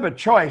 Well, if you have a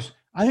choice,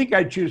 I think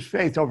I'd choose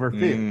faith over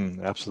fear.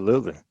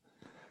 Absolutely.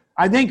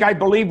 I think I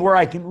believe where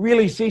I can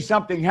really see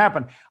something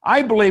happen.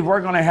 I believe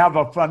we're going to have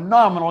a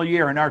phenomenal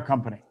year in our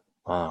company.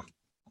 Wow.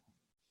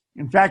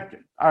 In fact,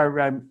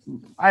 I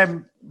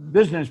have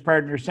business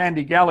partner,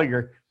 Sandy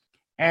Gallagher,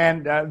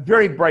 and a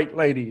very bright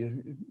lady,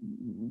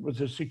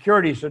 was a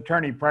securities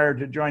attorney prior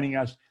to joining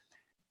us.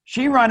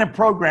 She ran a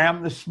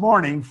program this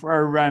morning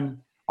for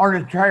our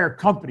entire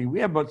company. We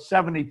have about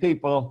 70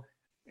 people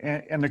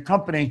in the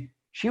company,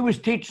 she was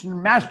teaching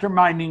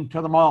masterminding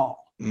to them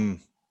all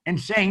and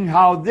saying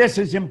how this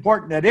is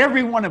important, that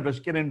every one of us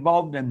get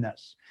involved in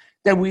this,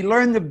 that we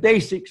learn the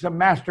basics of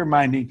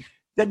masterminding,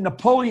 that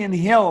Napoleon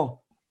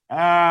Hill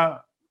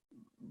brought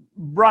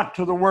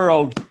to the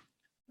world,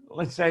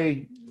 let's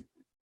say,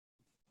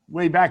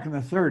 way back in the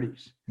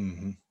 30s.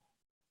 Mm-hmm.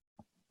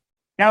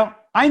 Now,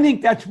 I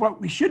think that's what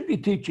we should be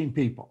teaching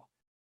people.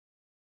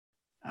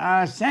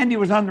 Sandy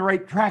was on the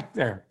right track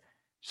there.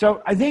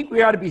 So I think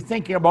we ought to be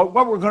thinking about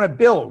what we're going to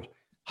build.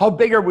 How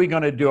big are we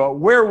going to do it?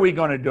 Where are we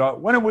going to do it?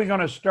 When are we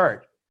going to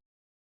start?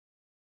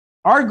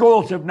 Our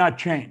goals have not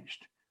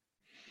changed.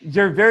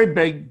 They're very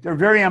big. They're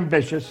very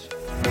ambitious.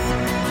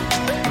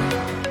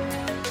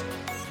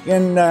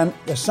 In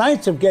The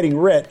Science of Getting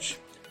Rich,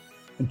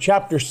 in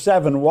Chapter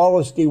 7,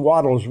 Wallace D.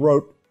 Wattles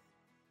wrote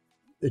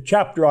the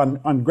chapter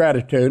on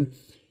gratitude.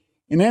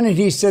 And in it,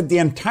 he said, the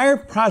entire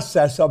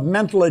process of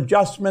mental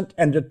adjustment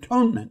and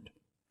atonement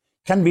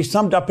can be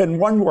summed up in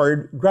one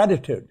word: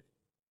 gratitude.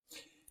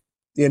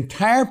 The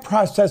entire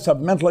process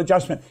of mental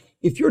adjustment.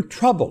 If you're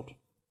troubled,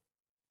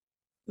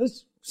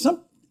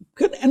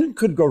 it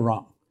could go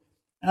wrong,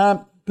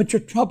 but you're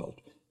troubled.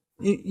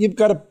 You've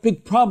got a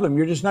big problem.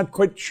 You're just not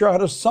quite sure how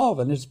to solve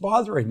it, and it's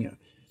bothering you. It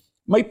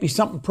might be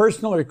something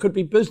personal, or it could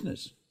be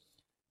business.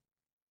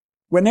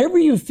 Whenever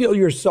you feel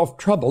yourself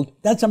troubled,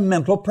 that's a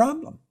mental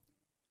problem.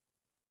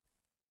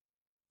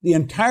 The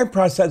entire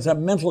process of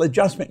mental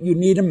adjustment, you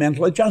need a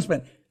mental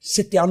adjustment.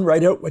 Sit down,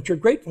 write out what you're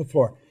grateful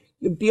for.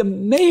 You'd be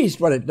amazed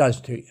what it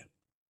does to you.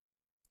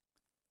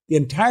 The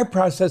entire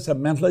process of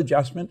mental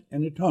adjustment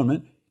and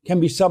atonement can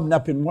be summed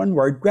up in one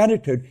word: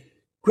 gratitude.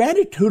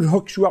 Gratitude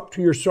hooks you up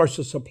to your source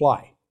of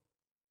supply.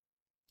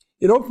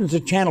 It opens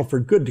a channel for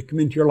good to come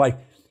into your life.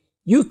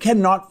 You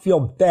cannot feel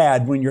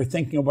bad when you're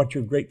thinking of what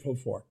you're grateful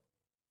for.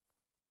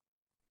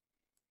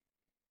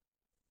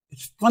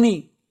 It's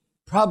funny,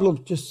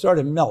 problems just sort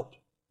of melt,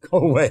 go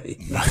away.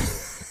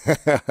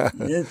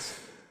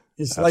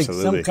 It's like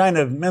some kind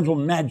of mental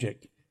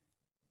magic.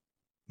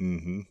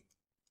 Mm-hmm.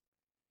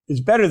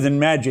 It's better than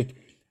magic.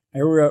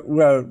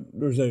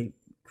 There's a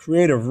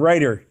creative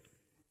writer.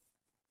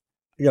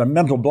 I got a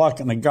mental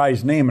block on the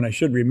guy's name, and I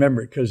should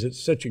remember it because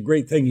it's such a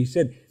great thing. He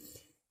said,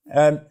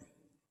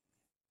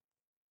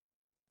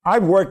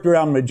 I've worked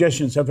around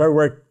magicians. If I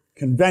work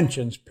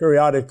conventions,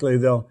 periodically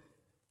they'll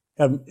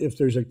have, if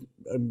there's a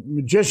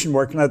magician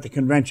working at the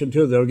convention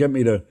too, they'll get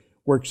me to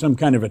work some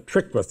kind of a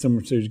trick with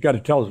them. So he's got to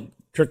tell a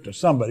trick to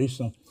somebody.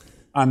 So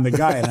I'm the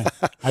guy, and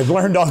I've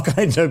learned all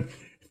kinds of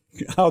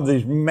how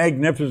these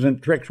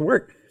magnificent tricks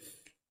work.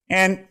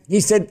 And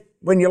he said,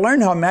 when you learn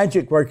how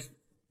magic works,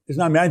 it's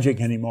not magic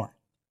anymore.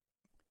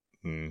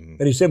 Mm-hmm.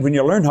 But he said, when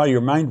you learn how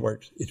your mind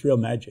works, it's real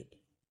magic.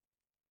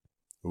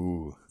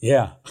 Ooh.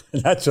 Yeah,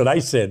 that's what I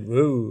said.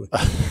 Ooh.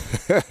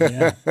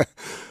 Yeah.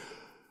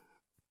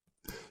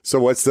 So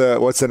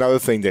what's another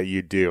thing that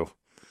you do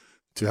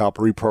to help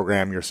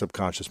reprogram your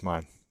subconscious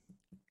mind?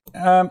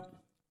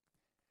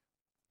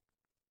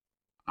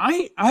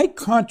 I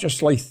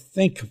consciously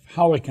think of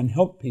how I can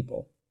help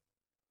people.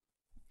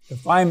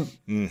 If I'm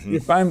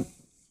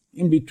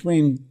in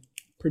between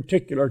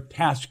particular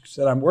tasks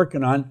that I'm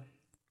working on,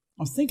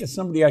 I'll think of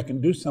somebody I can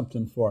do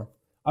something for.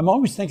 I'm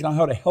always thinking of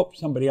how to help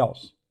somebody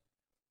else.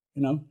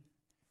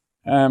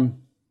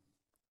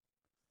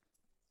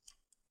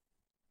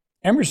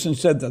 Emerson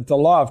said that the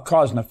law of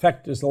cause and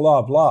effect is the law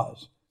of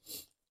laws.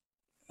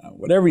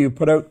 Whatever you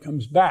put out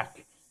comes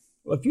back.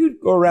 Well, if you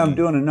go around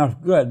doing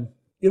enough good,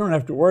 you don't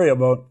have to worry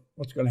about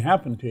what's going to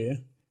happen to you.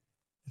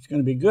 It's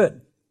going to be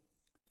good.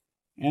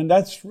 And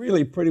that's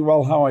really pretty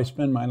well how I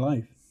spend my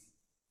life.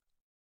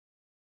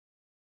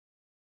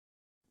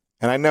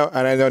 And I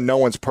know no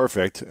one's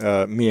perfect,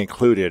 me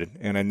included.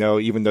 And I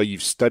know even though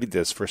you've studied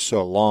this for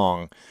so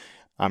long,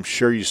 I'm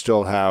sure you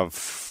still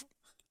have,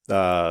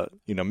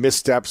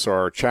 missteps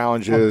or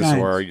challenges,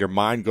 or your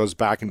mind goes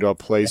back into a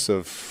place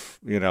of,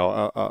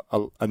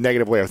 a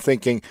negative way of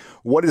thinking.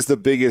 What is the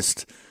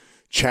biggest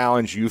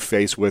challenge you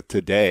face with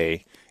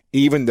today,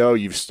 even though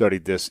you've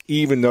studied this,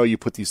 even though you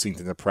put these things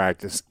into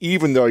practice,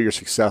 even though you're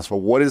successful?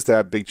 What is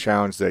that big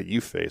challenge that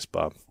you face,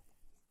 Bob?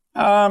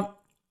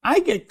 I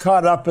get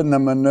caught up in the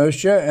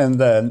minutia and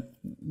the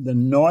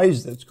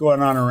noise that's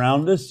going on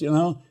around us,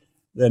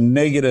 the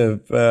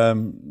negative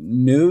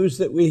news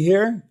that we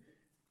hear.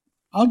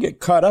 I'll get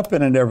caught up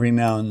in it every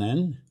now and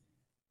then.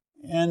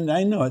 And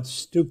I know it's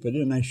stupid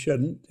and I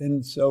shouldn't.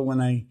 And so when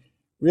I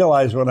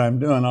realize what I'm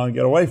doing, I'll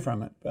get away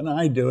from it. But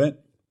I do it.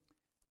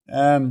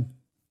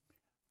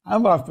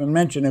 I've often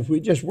mentioned if we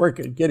just work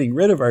at getting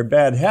rid of our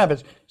bad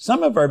habits,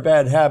 some of our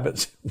bad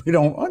habits we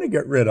don't want to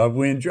get rid of.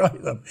 We enjoy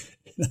them.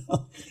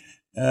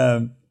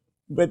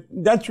 But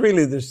that's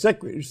really the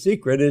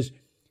secret is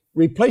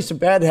replace a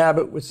bad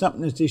habit with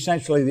something that's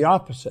essentially the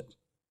opposite.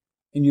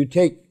 And you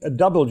take a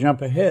double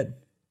jump ahead.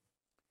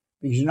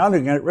 Because you're not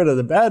going to get rid of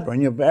the bad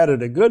one, you've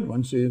added a good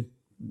one, so you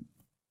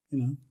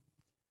know.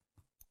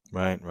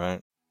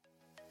 Right.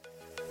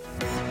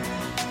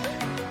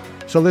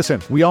 So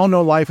listen, we all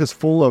know life is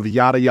full of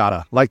yada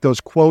yada, like those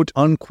quote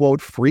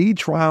unquote free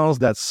trials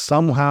that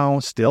somehow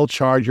still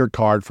charge your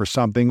card for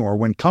something, or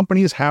when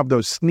companies have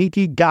those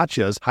sneaky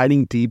gotchas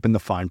hiding deep in the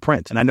fine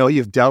print. And I know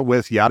you've dealt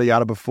with yada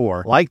yada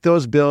before, like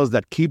those bills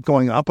that keep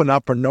going up and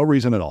up for no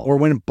reason at all, or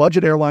when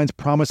budget airlines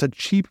promise a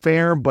cheap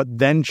fare but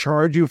then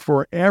charge you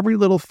for every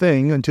little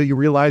thing until you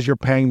realize you're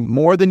paying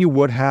more than you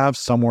would have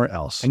somewhere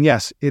else. And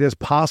yes, it is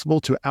possible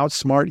to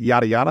outsmart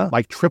yada yada,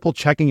 like triple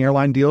checking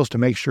airline deals to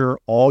make sure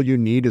all you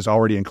need is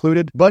already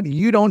included, but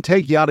you don't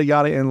take yada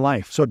yada in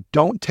life. So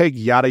don't take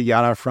yada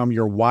yada from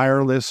your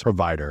wireless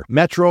provider.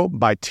 Metro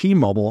by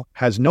T-Mobile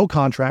has no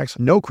contracts,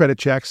 no credit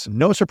checks,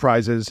 no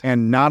surprises,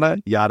 and nada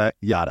yada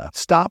yada.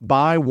 Stop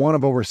by one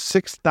of over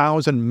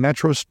 6,000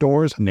 Metro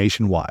stores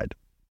nationwide.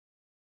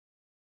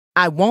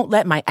 I won't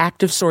let my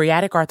active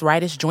psoriatic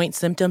arthritis joint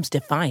symptoms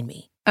define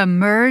me.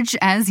 Emerge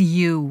as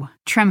you.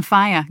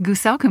 Tremfya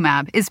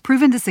guselkumab is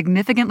proven to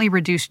significantly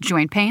reduce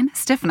joint pain,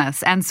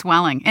 stiffness, and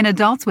swelling in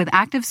adults with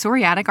active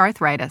psoriatic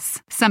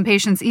arthritis. Some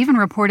patients even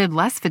reported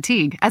less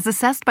fatigue as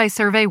assessed by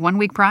survey 1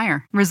 week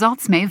prior.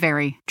 Results may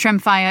vary.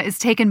 Tremfya is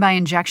taken by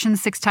injection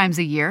 6 times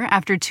a year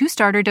after 2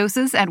 starter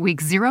doses at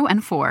weeks 0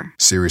 and 4.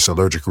 Serious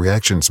allergic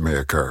reactions may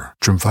occur.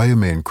 Tremfya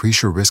may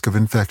increase your risk of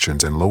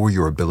infections and lower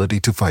your ability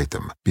to fight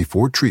them.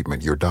 Before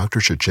treatment, your doctor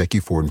should check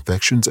you for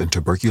infections and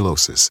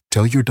tuberculosis.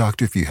 Tell your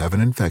doctor if you have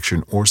an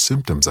infection or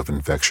symptoms of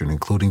infection,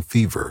 including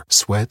fever,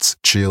 sweats,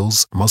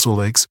 chills,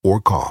 muscle aches, or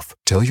cough.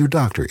 Tell your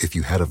doctor if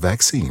you had a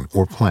vaccine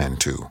or plan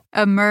to.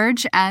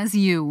 Emerge as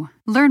you.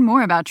 Learn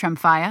more about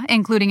Tremfya,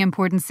 including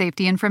important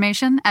safety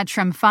information, at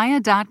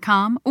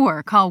tremfya.com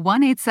or call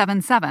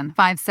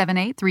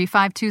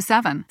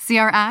 1-877-578-3527. See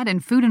our ad in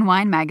Food and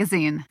Wine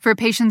magazine. For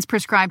patients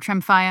prescribed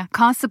Tremfya,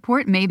 cost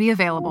support may be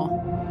available.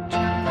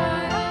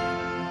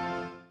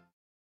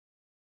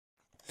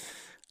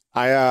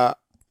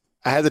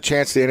 I had the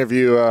chance to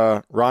interview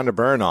Rhonda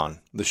Byrne on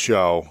the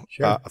show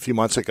a few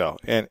months ago,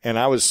 and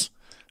I was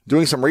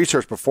doing some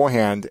research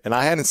beforehand, and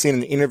I hadn't seen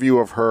an interview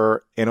of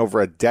her in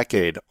over a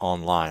decade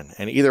online.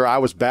 And either I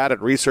was bad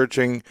at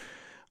researching,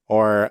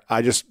 or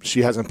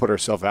she hasn't put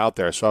herself out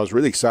there. So I was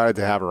really excited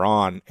to have her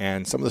on,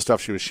 and some of the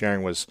stuff she was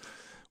sharing was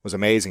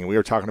amazing. And we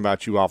were talking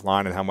about you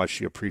offline and how much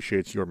she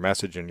appreciates your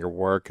message and your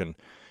work and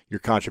your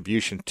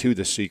contribution to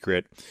The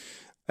Secret.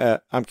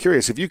 I'm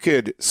curious if you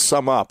could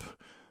sum up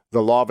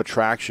the law of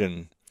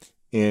attraction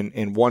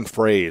in one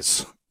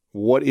phrase.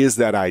 What is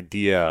that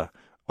idea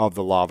of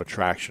the law of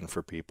attraction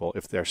for people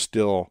if they're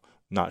still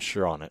not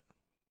sure on it?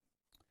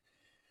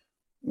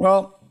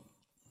 Well,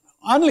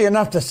 oddly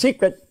enough, The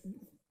Secret,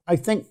 I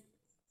think,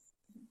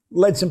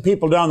 led some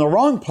people down the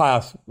wrong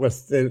path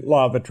with the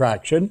law of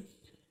attraction,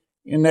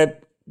 in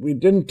that we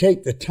didn't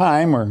take the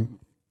time or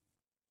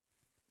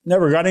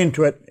never got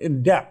into it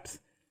in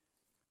depth.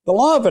 The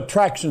law of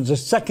attraction is a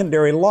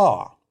secondary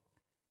law.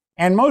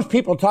 And most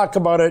people talk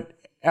about it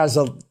as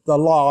the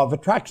law of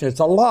attraction. It's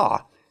a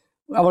law.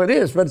 Well, it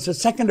is, but it's a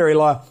secondary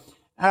law.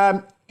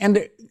 And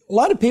a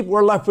lot of people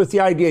were left with the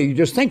idea, you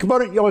just think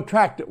about it, you'll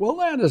attract it. Well,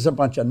 that is a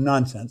bunch of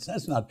nonsense.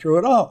 That's not true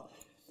at all.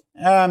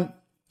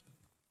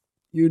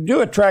 You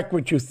do attract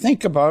what you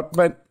think about,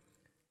 but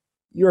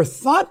your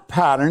thought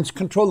patterns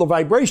control the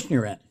vibration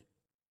you're in.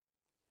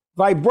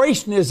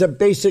 Vibration is a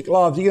basic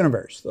law of the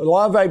universe. The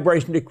law of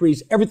vibration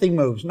decrees everything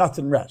moves,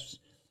 nothing rests.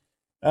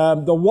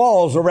 The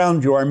walls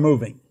around you are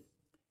moving.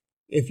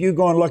 If you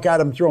go and look at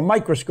them through a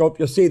microscope,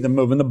 you'll see them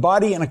moving. The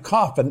body in a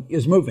coffin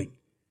is moving.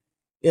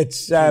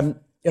 If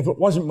it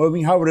wasn't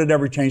moving, how would it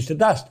ever change to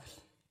dust?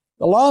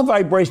 The law of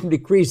vibration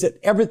decrees that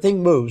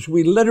everything moves.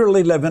 We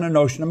literally live in an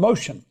ocean of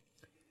motion.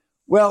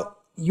 Well,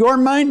 your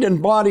mind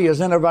and body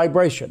is in a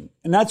vibration,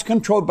 and that's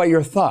controlled by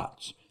your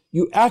thoughts.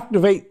 You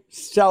activate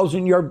cells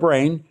in your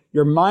brain.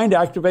 Your mind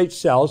activates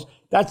cells.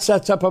 That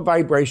sets up a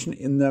vibration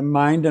in the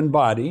mind and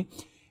body.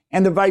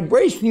 And the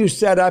vibration you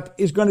set up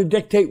is going to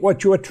dictate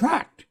what you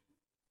attract.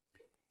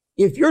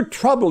 If you're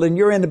troubled and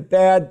you're in a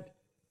bad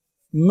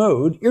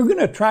mood, you're going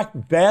to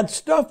attract bad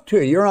stuff to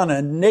you. You're on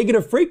a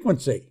negative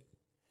frequency.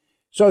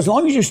 So as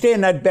long as you stay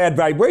in that bad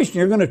vibration,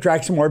 you're going to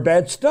attract some more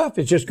bad stuff.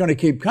 It's just going to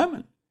keep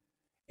coming.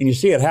 And you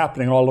see it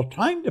happening all the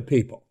time to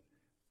people.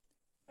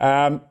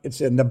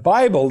 It's in the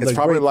Bible. It's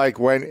probably like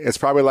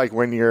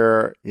when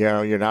you're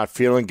not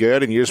feeling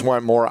good and you just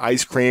want more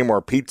ice cream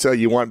or pizza.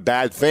 You want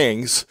bad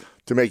things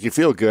to make you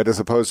feel good, as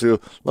opposed to,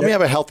 let me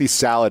have a healthy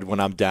salad when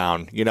I'm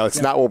down.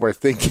 It's not what we're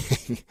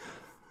thinking.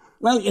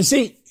 Well, you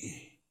see,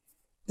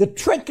 the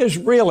trick is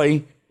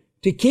really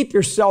to keep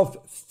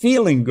yourself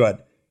feeling good.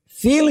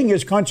 Feeling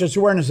is conscious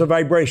awareness of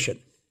vibration.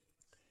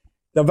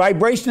 The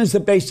vibration is the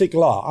basic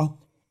law.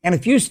 And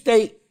if you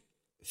stay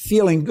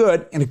feeling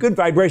good in a good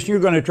vibration, you're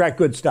going to attract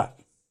good stuff.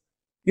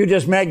 You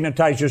just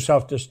magnetize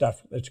yourself to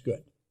stuff that's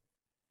good.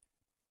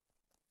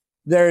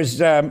 There's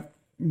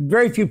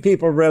very few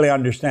people really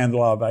understand the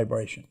law of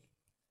vibration.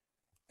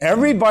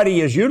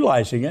 Everybody is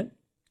utilizing it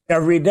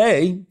every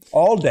day,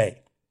 all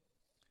day.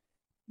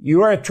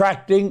 You are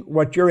attracting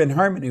what you're in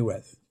harmony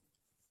with.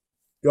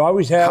 You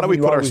always have. How do we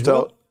put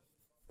ourselves?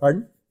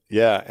 Pardon?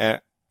 Yeah,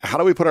 how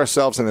do we put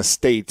ourselves in a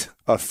state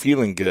of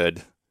feeling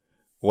good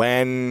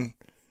when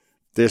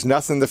there's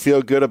nothing to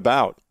feel good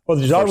about? Well,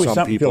 there's always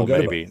something to feel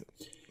good about.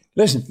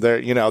 Listen,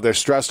 they're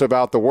stressed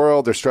about the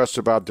world. They're stressed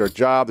about their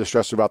job. They're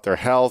stressed about their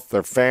health,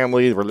 their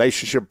family,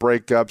 relationship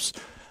breakups.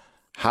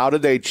 How do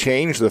they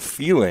change the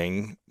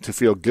feeling to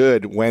feel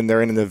good when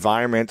they're in an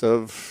environment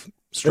of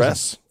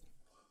stress? Listen,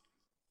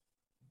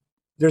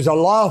 there's a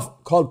law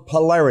called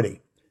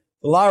polarity.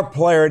 The law of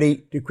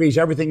polarity decrees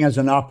everything as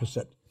an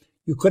opposite.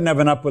 You couldn't have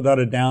an up without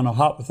a down, a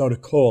hot without a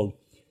cold.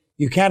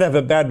 You can't have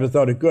a bad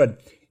without a good.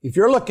 If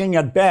you're looking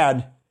at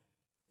bad,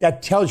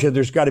 that tells you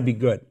there's got to be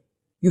good.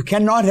 You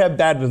cannot have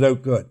bad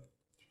without good.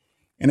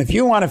 And if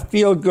you want to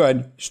feel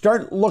good,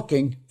 start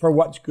looking for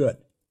what's good.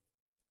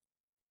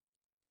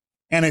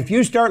 And if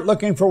you start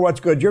looking for what's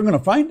good, you're going to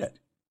find it.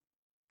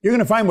 You're going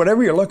to find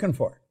whatever you're looking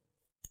for.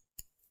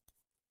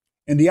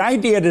 And the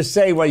idea to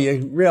say, well,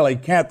 you really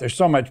can't, there's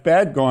so much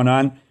bad going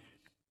on,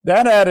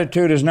 that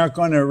attitude is not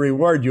going to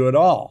reward you at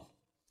all.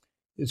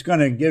 It's going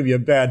to give you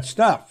bad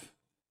stuff.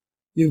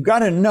 You've got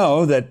to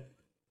know that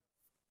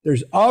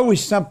there's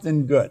always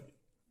something good.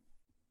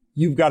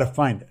 You've got to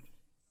find it.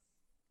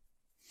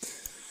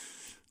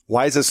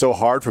 Why is it so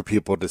hard for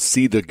people to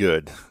see the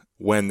good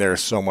when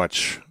there's so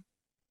much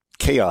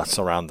chaos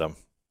around them?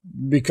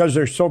 Because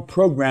they're so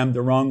programmed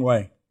the wrong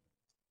way.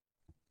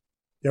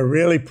 They're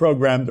really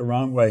programmed the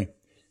wrong way.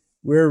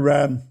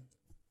 We're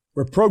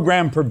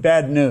programmed for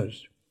bad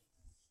news.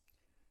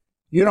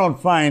 You don't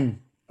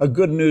find a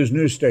good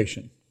news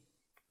station.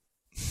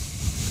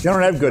 You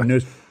don't have good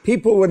news.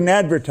 People wouldn't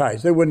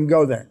advertise. They wouldn't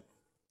go there.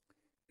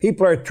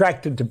 People are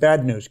attracted to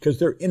bad news because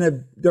they're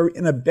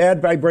in a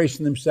bad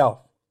vibration themselves.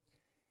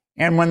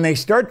 And when they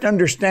start to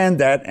understand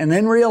that and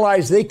then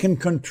realize they can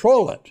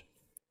control it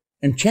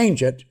and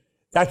change it,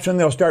 that's when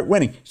they'll start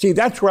winning. See,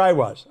 that's where I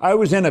was. I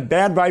was in a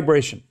bad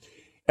vibration.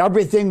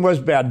 Everything was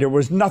bad. There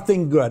was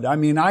nothing good. I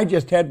mean, I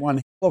just had one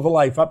hell of a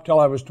life up till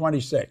I was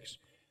 26.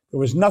 There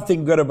was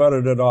nothing good about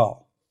it at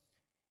all.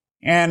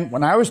 And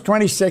when I was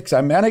 26,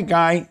 I met a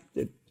guy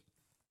that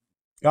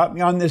got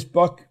me on this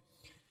book,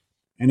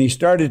 and he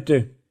started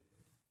to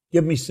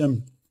give me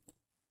some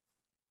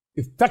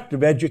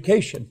effective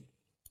education.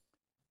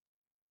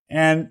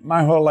 And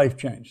my whole life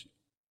changed.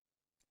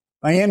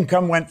 My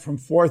income went from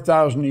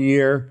 $4,000 a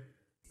year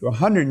to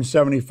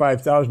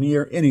 $175,000 a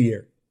year in a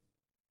year.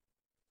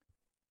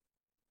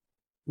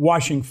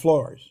 Washing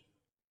floors.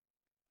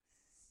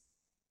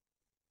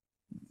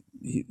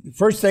 The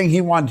first thing he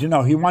wanted to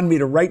know, he wanted me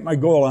to write my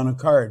goal on a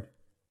card.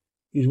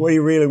 He said, what do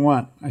you really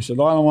want? I said,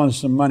 all I want is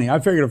some money. I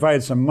figured if I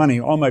had some money,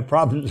 all my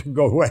problems would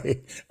go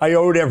away. I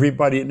owed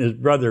everybody and his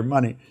brother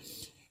money.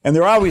 And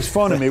they're always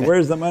phoning me,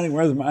 where's the money,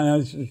 where's the money?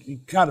 And I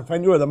said, God, if I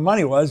knew where the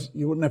money was,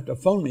 you wouldn't have to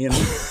phone me.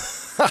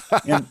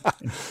 And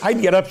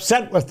I'd get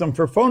upset with them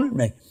for phoning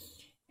me.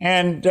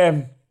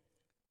 And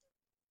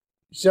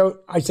so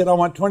I said, I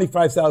want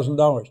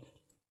 $25,000.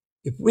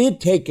 If we had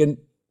taken,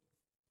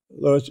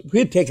 Louis, if we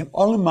had taken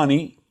all the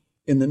money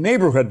in the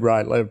neighborhood where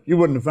I lived, you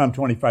wouldn't have found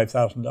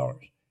 $25,000.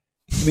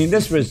 I mean,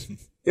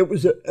 it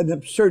was an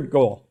absurd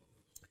goal.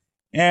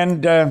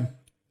 And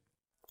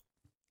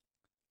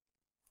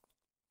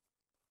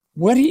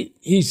what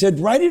he said,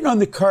 write it on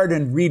the card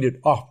and read it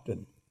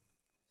often.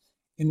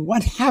 And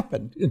what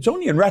happened, it's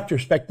only in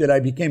retrospect that I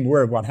became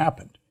aware of what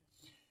happened.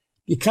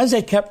 Because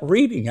I kept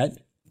reading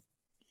it,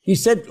 he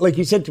said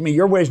to me,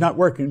 your way's not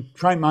working,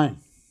 try mine.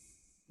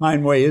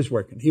 Mine way is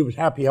working. He was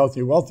happy,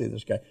 healthy, wealthy,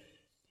 this guy.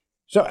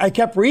 So I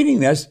kept reading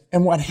this,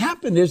 and what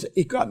happened is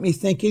it got me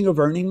thinking of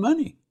earning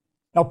money.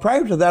 Now,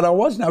 prior to that, I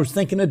was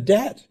thinking of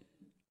debt.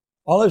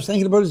 All I was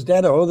thinking about is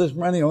debt. I owe this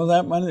money, owe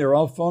that money. They're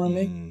all phoning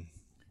me.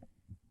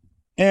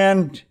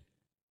 And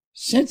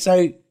since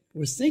I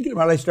was thinking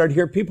about it, I started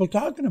hearing people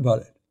talking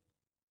about it.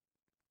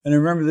 And I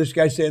remember this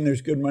guy saying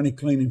there's good money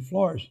cleaning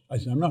floors. I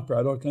said, I'm not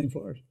proud, I'll clean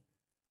floors.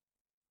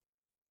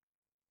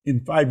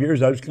 In 5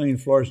 years, I was cleaning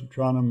floors in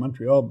Toronto,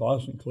 Montreal,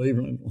 Boston,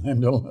 Cleveland,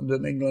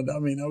 London, England. I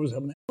mean, I was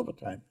having a hell of a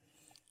time,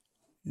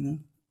 you know.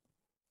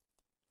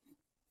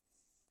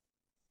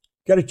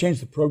 Got to change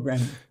the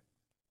programming.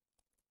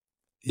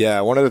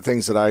 Yeah, one of the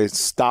things that I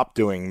stopped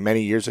doing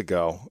many years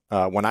ago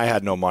when I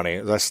had no money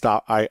is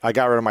I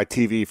got rid of my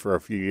TV for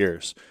a few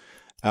years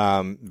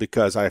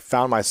because I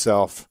found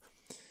myself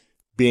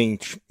being,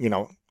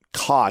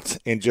 caught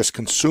in just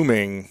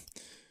consuming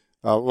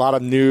a lot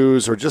of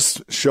news or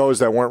just shows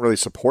that weren't really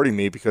supporting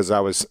me because I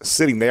was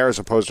sitting there as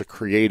opposed to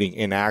creating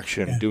in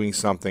action, doing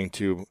something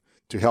to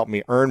help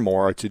me earn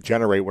more, to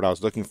generate what I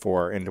was looking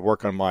for and to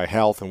work on my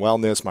health and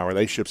wellness, my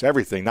relationships,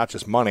 everything, not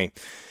just money.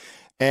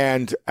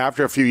 And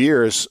after a few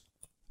years,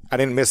 I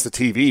didn't miss the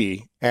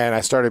TV and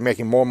I started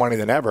making more money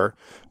than ever.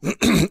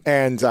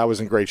 And I was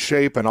in great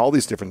shape and all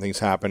these different things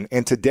happened.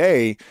 And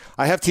today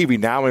I have TV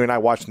now. I mean, I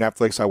watch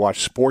Netflix, I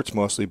watch sports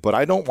mostly, but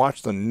I don't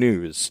watch the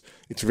news.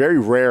 It's very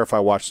rare if I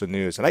watch the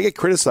news. And I get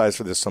criticized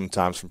for this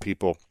sometimes from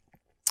people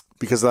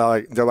because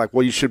they're like,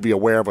 well, you should be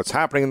aware of what's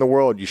happening in the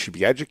world. You should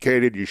be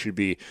educated. You should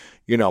be,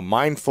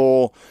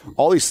 mindful,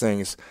 all these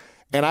things.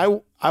 And I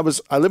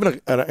live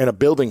in a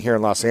building here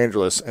in Los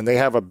Angeles, and they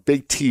have a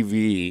big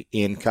TV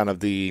in kind of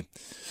the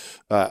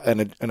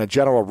in a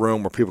general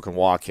room where people can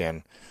walk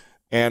in.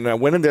 And I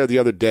went in there the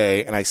other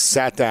day, and I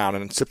sat down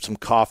and sipped some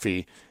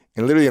coffee.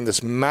 And literally on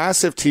this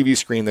massive TV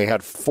screen, they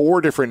had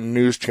 4 different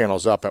news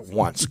channels up at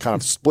once, kind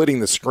of splitting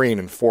the screen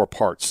in 4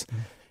 parts.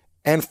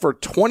 And for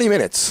 20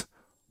 minutes,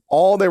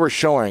 all they were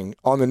showing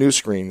on the news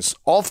screens,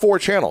 all 4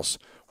 channels,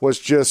 was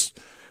just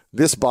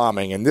this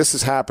bombing, and this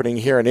is happening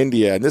here in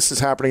India, and this is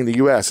happening in the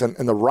U.S., and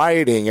the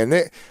rioting,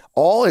 and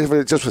all of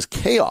it just was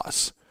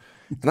chaos.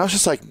 And I was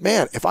just like,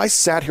 man, if I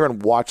sat here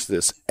and watched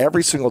this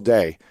every single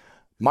day,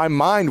 my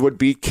mind would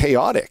be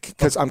chaotic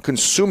because I'm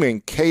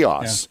consuming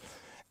chaos. Yeah.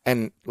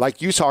 And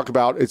like you talk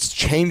about, it's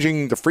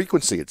changing the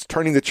frequency. It's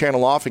turning the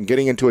channel off and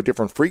getting into a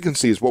different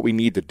frequency is what we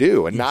need to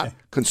do and not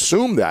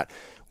consume that.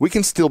 We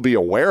can still be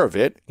aware of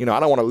it. You know, I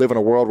don't want to live in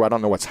a world where I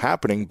don't know what's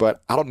happening,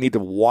 but I don't need to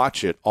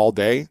watch it all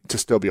day to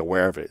still be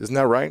aware of it. Isn't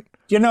that right?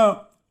 You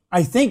know,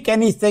 I think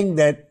anything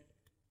that's,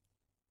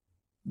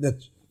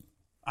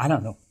 I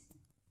don't know,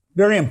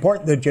 very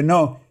important that you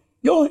know,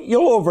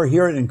 you'll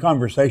overhear it in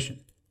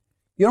conversation.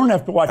 You don't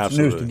have to watch the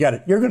news to get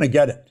it. You're going to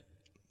get it.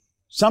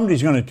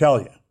 Somebody's going to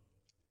tell you.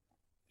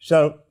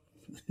 So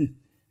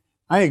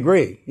I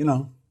agree. You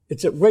know,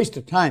 it's a waste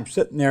of time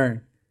sitting there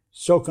and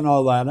soaking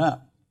all that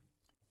up.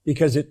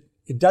 Because it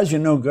does you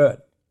no good,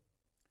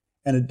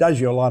 and it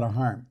does you a lot of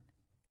harm.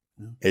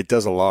 It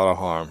does a lot of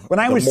harm. When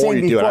I was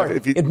saying before,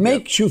 it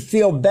makes you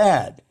feel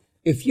bad.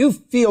 If you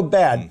feel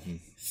bad,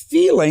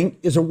 feeling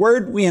is a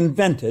word we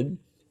invented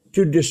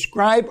to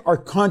describe our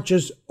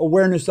conscious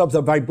awareness of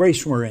the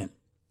vibration we're in.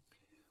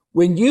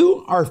 When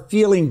you are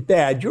feeling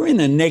bad, you're in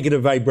a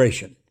negative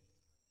vibration.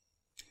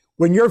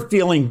 When you're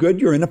feeling good,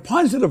 you're in a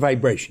positive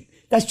vibration.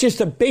 That's just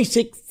a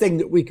basic thing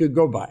that we could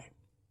go by.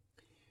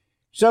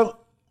 So,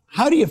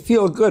 how do you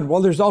feel good?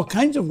 Well, there's all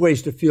kinds of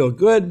ways to feel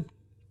good.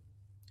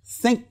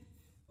 Think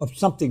of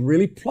something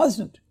really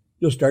pleasant.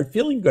 You'll start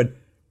feeling good.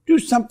 Do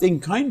something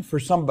kind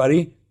for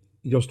somebody.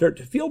 You'll start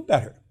to feel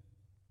better.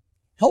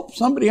 Help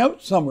somebody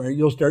out somewhere.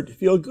 You'll start to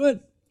feel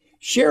good.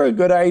 Share a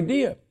good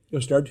idea.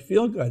 You'll start to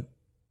feel good.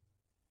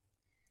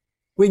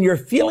 When you're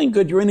feeling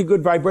good, you're in a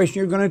good vibration.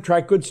 You're going to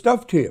attract good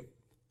stuff to you.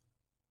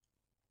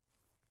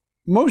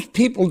 Most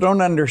people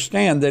don't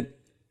understand that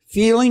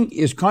feeling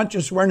is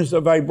conscious awareness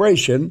of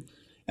vibration.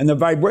 And the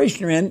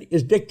vibration you're in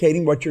is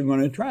dictating what you're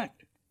going to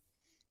attract.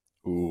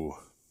 Ooh.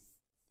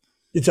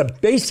 It's a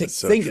basic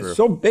thing. True. It's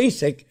so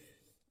basic,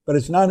 but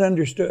it's not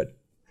understood.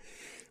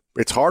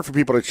 It's hard for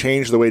people to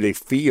change the way they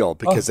feel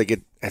because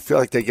I feel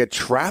like they get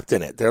trapped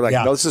in it. They're like,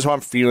 no, this is how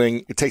I'm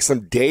feeling. It takes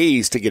them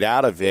days to get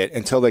out of it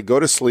until they go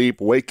to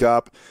sleep, wake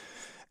up,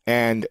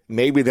 and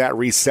maybe that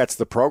resets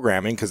the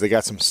programming because they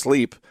got some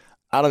sleep.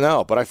 I don't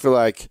know, but I feel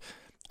like...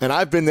 And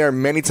I've been there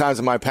many times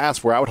in my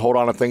past where I would hold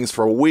on to things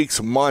for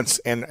weeks, months,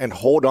 and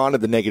hold on to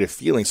the negative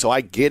feeling. So I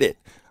get it.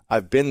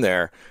 I've been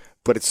there.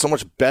 But it's so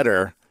much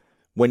better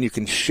when you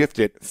can shift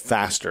it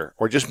faster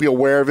or just be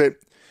aware of it.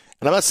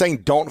 And I'm not saying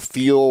don't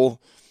feel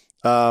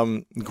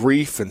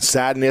grief and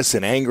sadness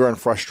and anger and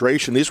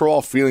frustration. These are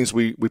all feelings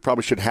we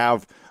probably should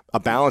have a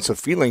balance of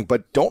feeling,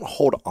 but don't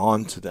hold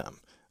on to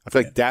them. I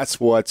feel like that's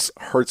what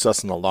hurts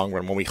us in the long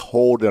run when we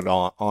hold it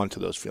on to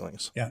those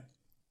feelings. Yeah.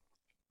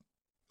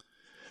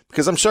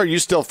 Because I'm sure you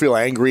still feel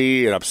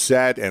angry and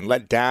upset and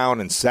let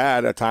down and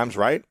sad at times,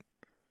 right?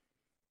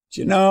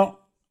 You know,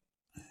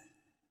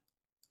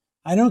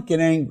 I don't get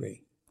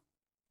angry.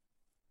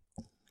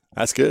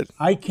 That's good.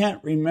 I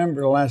can't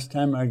remember the last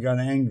time I got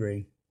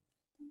angry.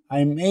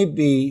 I may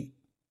be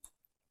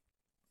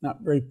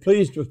not very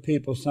pleased with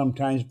people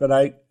sometimes, but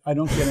I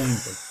don't get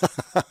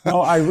angry.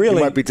 No, I really...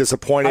 You might be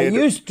disappointed.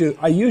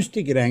 I used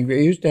to get angry.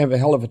 I used to have a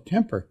hell of a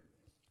temper.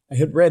 I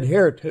had red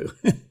hair, too.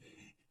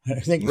 I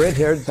think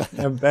red-hairs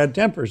have bad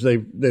tempers.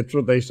 That's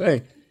what they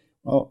say.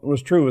 Well, it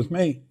was true with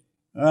me.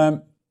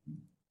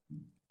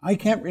 I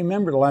can't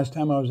remember the last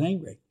time I was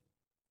angry.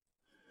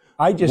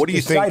 I just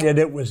decided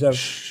it was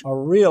a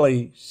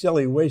really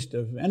silly waste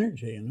of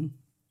energy, you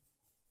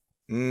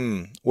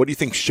know? What do you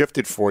think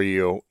shifted for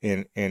you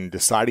in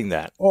deciding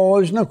that? Oh,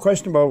 there's no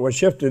question about what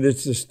shifted.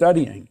 It's the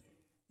studying.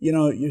 You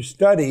know, if you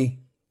study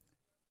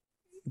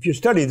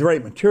the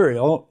right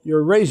material,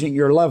 you're raising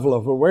your level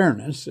of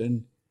awareness,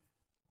 and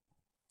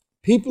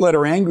people that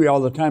are angry all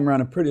the time are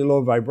on a pretty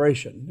low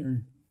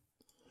vibration.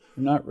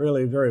 They're not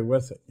really very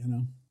with it, you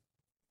know.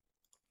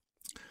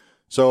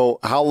 So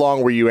how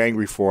long were you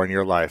angry for in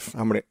your life?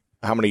 How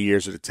many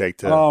years did it take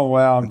to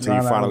until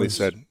you finally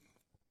said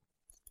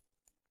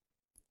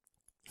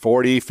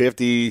 40,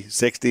 50,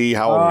 60?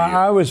 How old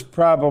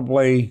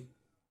were you?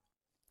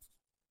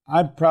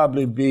 I'd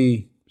probably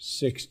be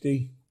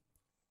 60.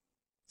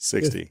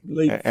 60.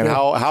 And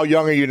how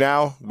young are you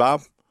now,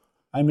 Bob?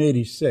 I'm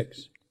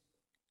 86.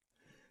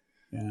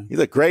 Yeah. You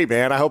look great,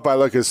 man. I hope I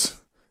look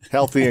as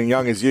healthy and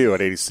young as you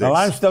at 86. Well,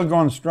 I'm still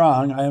going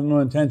strong. I have no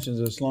intentions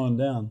of slowing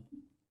down.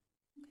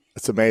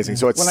 That's amazing.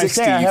 So at 60, when I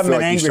say I haven't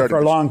been angry for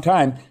a long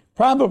time,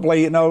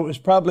 probably, it was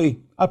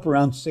probably up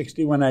around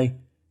 60 when I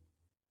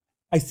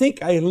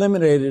think I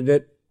eliminated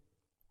it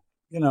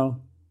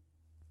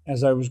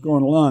as I was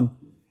going along.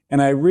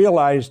 And I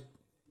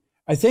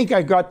think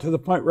I got to the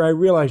point where I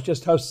realized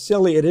just how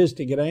silly it is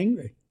to get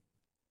angry.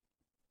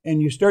 And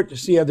you start to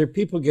see other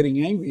people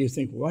getting angry. You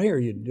think, why are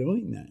you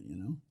doing that?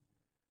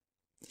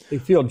 They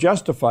feel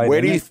justified.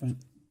 Where do you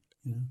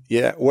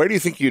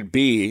think you'd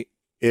be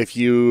if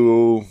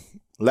you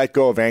let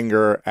go of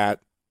anger at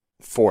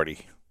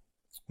 40?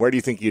 Where do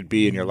you think you'd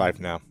be in your life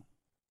now?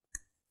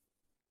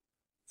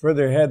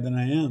 Further ahead than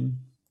I am.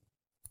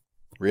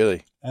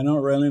 Really? I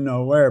don't really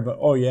know where, but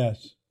oh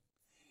yes.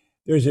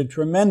 There's a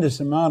tremendous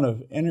amount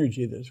of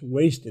energy that's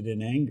wasted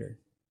in anger.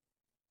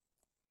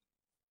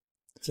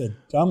 It's a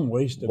dumb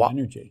waste of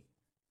energy.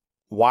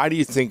 Why do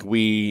you think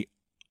we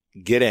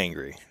get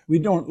angry? We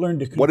don't learn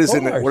to control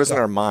ourselves. What is in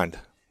our mind?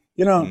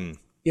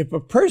 If a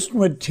person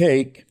would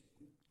take,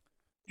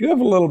 do you have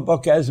a little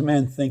book, As a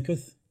Man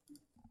Thinketh?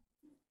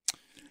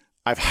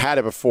 I've had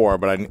it before,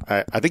 but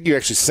I think you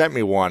actually sent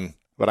me one,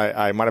 but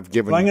I might have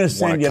given I'm going to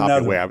send you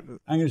another.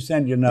 I'm going to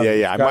send you another.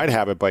 Yeah, I might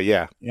have it, but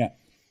yeah. Yeah.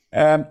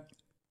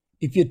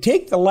 If you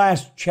take the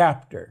last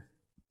chapter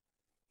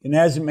in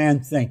As a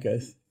Man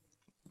Thinketh,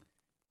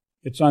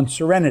 it's on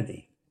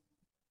serenity.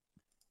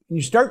 And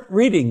you start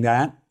reading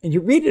that, and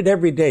you read it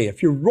every day.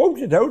 If you wrote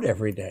it out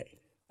every day,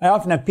 I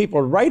often have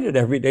people write it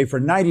every day for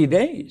 90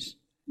 days.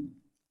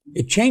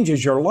 It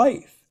changes your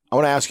life. I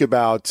want to ask you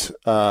about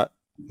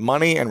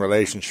money and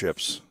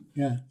relationships.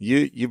 Yeah.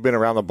 You've been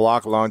around the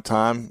block a long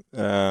time.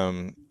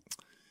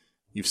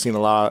 You've seen a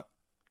lot.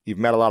 You've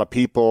met a lot of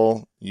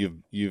people.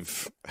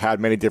 You've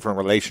had many different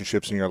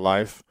relationships in your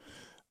life.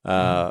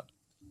 How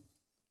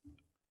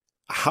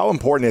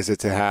important is it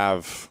to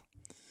have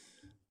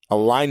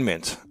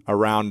alignment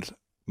around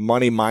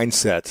money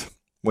mindset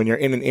when you're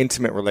in an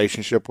intimate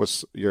relationship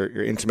with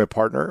your intimate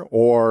partner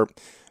or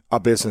a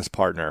business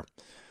partner?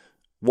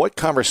 What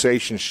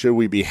conversations should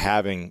we be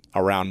having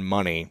around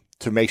money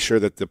to make sure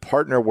that the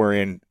partner we're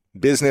in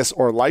business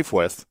or life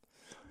with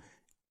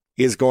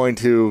is going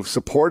to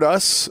support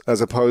us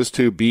as opposed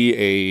to be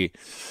a,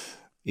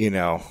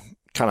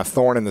 kind of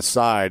thorn in the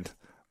side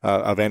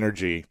of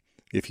energy,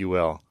 if you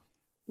will?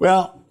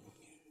 Well,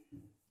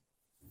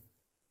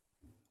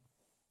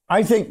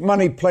 I think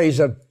money plays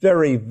a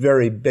very,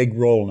 very big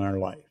role in our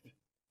life.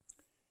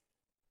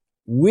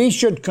 We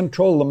should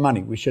control the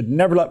money. We should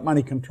never let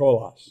money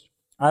control us.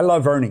 I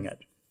love earning it.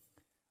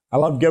 I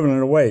love giving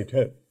it away,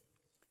 too.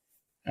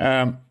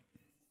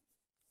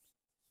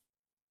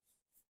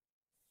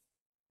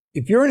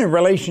 If you're in a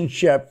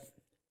relationship,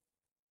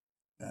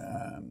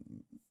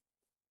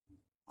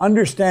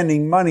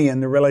 understanding money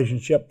in the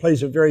relationship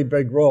plays a very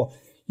big role.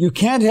 You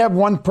can't have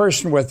one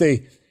person with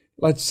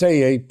let's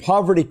say, a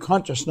poverty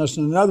consciousness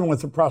and another one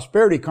with a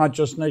prosperity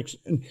consciousness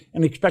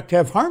and expect to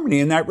have harmony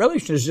in that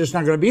relationship. It's just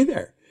not going to be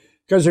there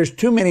because there's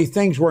too many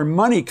things where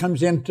money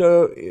comes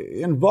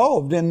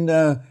involved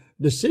in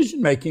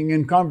decision-making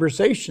and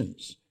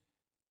conversations.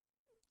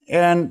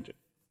 And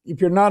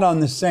if you're not on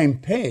the same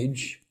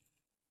page,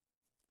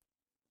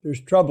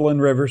 there's trouble in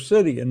River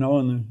City, in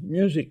the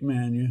Music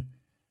Man.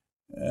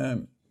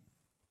 And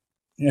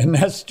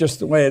that's just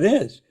the way it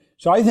is.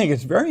 So I think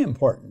it's very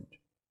important.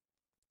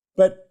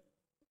 But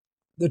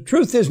the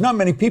truth is not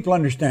many people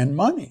understand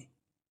money.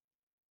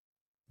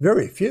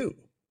 Very few.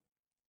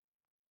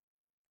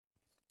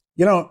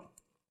 I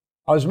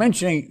was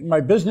mentioning my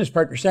business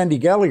partner, Sandy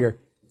Gallagher.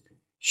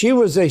 She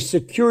was a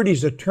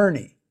securities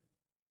attorney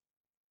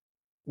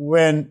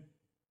when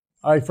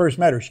I first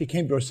met her. She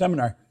came to a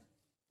seminar.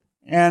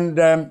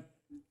 And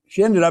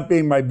she ended up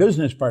being my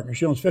business partner.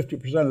 She owns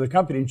 50% of the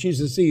company, and she's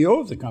the CEO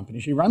of the company.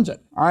 She runs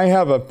it. I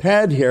have a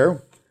pad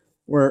here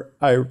where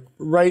I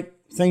write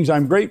things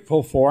I'm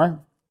grateful for.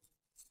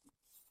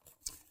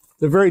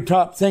 The very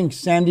top thing,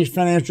 Sandy's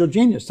financial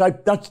genius.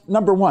 That's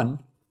number one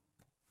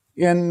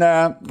in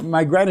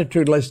my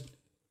gratitude list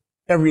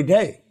every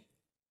day.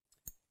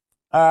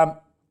 I've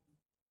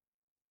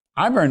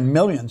earned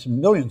millions and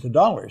millions of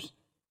dollars,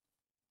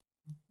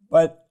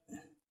 but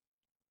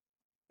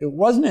it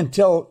wasn't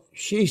until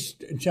she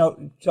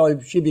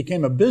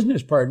became a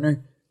business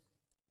partner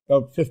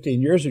about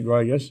 15 years ago,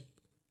 I guess,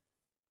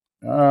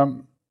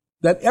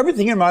 that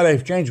everything in my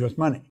life changed with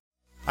money.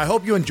 I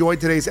hope you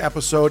enjoyed today's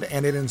episode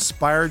and it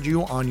inspired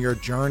you on your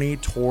journey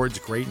towards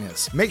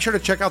greatness. Make sure to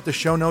check out the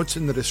show notes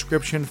in the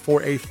description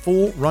for a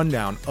full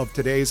rundown of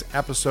today's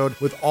episode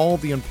with all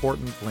the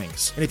important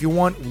links. And if you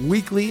want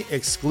weekly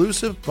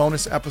exclusive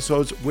bonus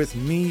episodes with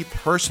me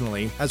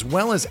personally, as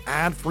well as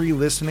ad-free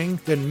listening,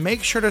 then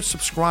make sure to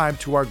subscribe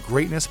to our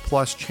Greatness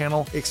Plus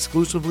channel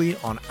exclusively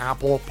on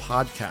Apple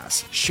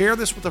Podcasts. Share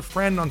this with a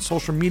friend on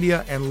social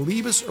media and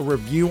leave us a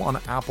review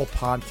on Apple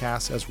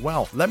Podcasts as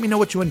well. Let me know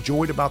what you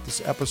enjoyed about this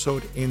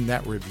episode in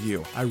that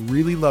review. I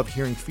really love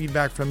hearing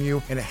feedback from you,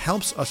 and it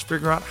helps us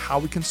figure out how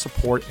we can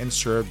support and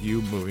serve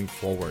you moving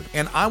forward.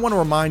 And I want to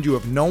remind you,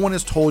 if no one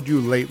has told you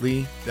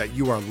lately, that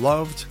you are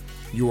loved,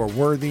 you are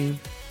worthy,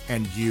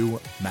 and you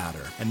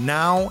matter. And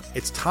now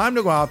it's time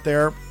to go out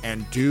there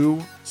and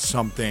do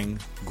something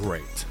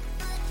great.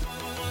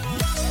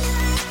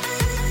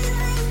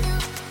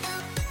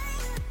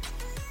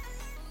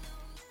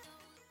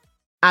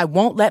 I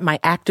won't let my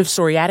active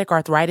psoriatic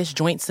arthritis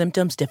joint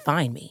symptoms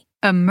define me.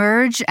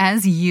 Emerge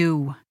as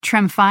you.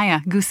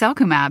 Tremfya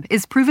guselkumab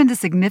is proven to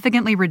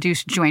significantly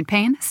reduce joint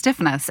pain,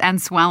 stiffness,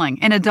 and swelling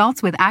in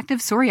adults with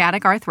active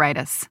psoriatic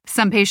arthritis.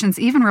 Some patients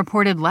even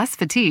reported less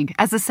fatigue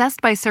as assessed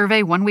by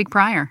survey 1 week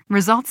prior.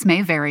 Results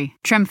may vary.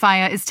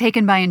 Tremfya is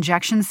taken by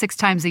injection 6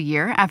 times a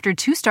year after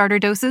 2 starter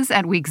doses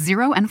at weeks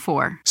 0 and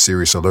 4.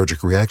 Serious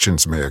allergic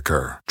reactions may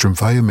occur.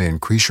 Tremfya may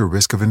increase your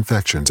risk of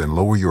infections and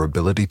lower your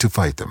ability to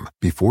fight them.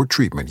 Before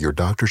treatment, your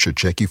doctor should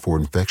check you for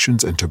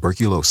infections and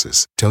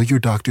tuberculosis. Tell your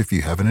doctor if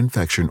you have an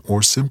infection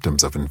or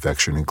symptoms of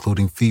infection,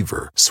 including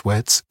fever,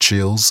 sweats,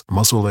 chills,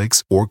 muscle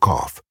aches, or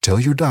cough.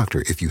 Tell your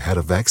doctor if you had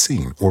a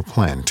vaccine or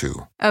plan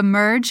to.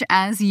 Emerge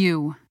as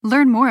you.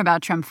 Learn more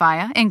about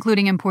Tremfya,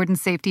 including important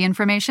safety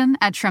information,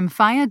 at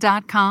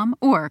tremfya.com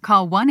or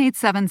call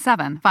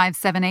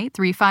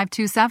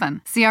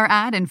 1-877-578-3527. See our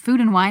ad in Food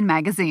and Wine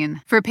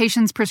magazine. For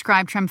patients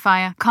prescribed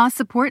Tremfya, cost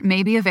support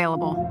may be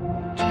available.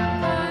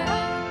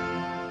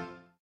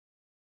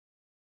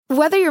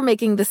 Whether you're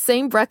making the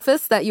same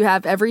breakfast that you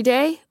have every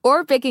day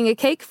or baking a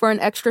cake for an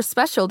extra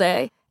special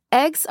day,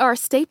 eggs are a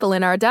staple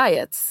in our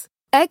diets.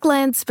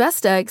 Eggland's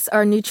Best Eggs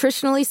are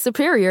nutritionally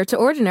superior to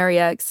ordinary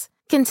eggs,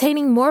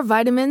 containing more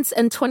vitamins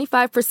and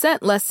 25%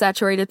 less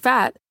saturated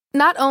fat.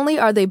 Not only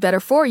are they better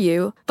for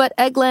you, but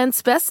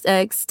Eggland's Best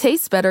Eggs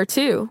taste better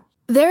too.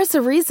 There's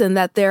a reason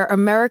that they're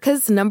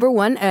America's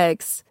 #1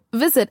 eggs.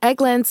 Visit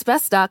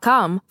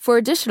egglandsbest.com for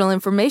additional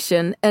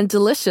information and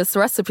delicious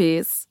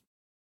recipes.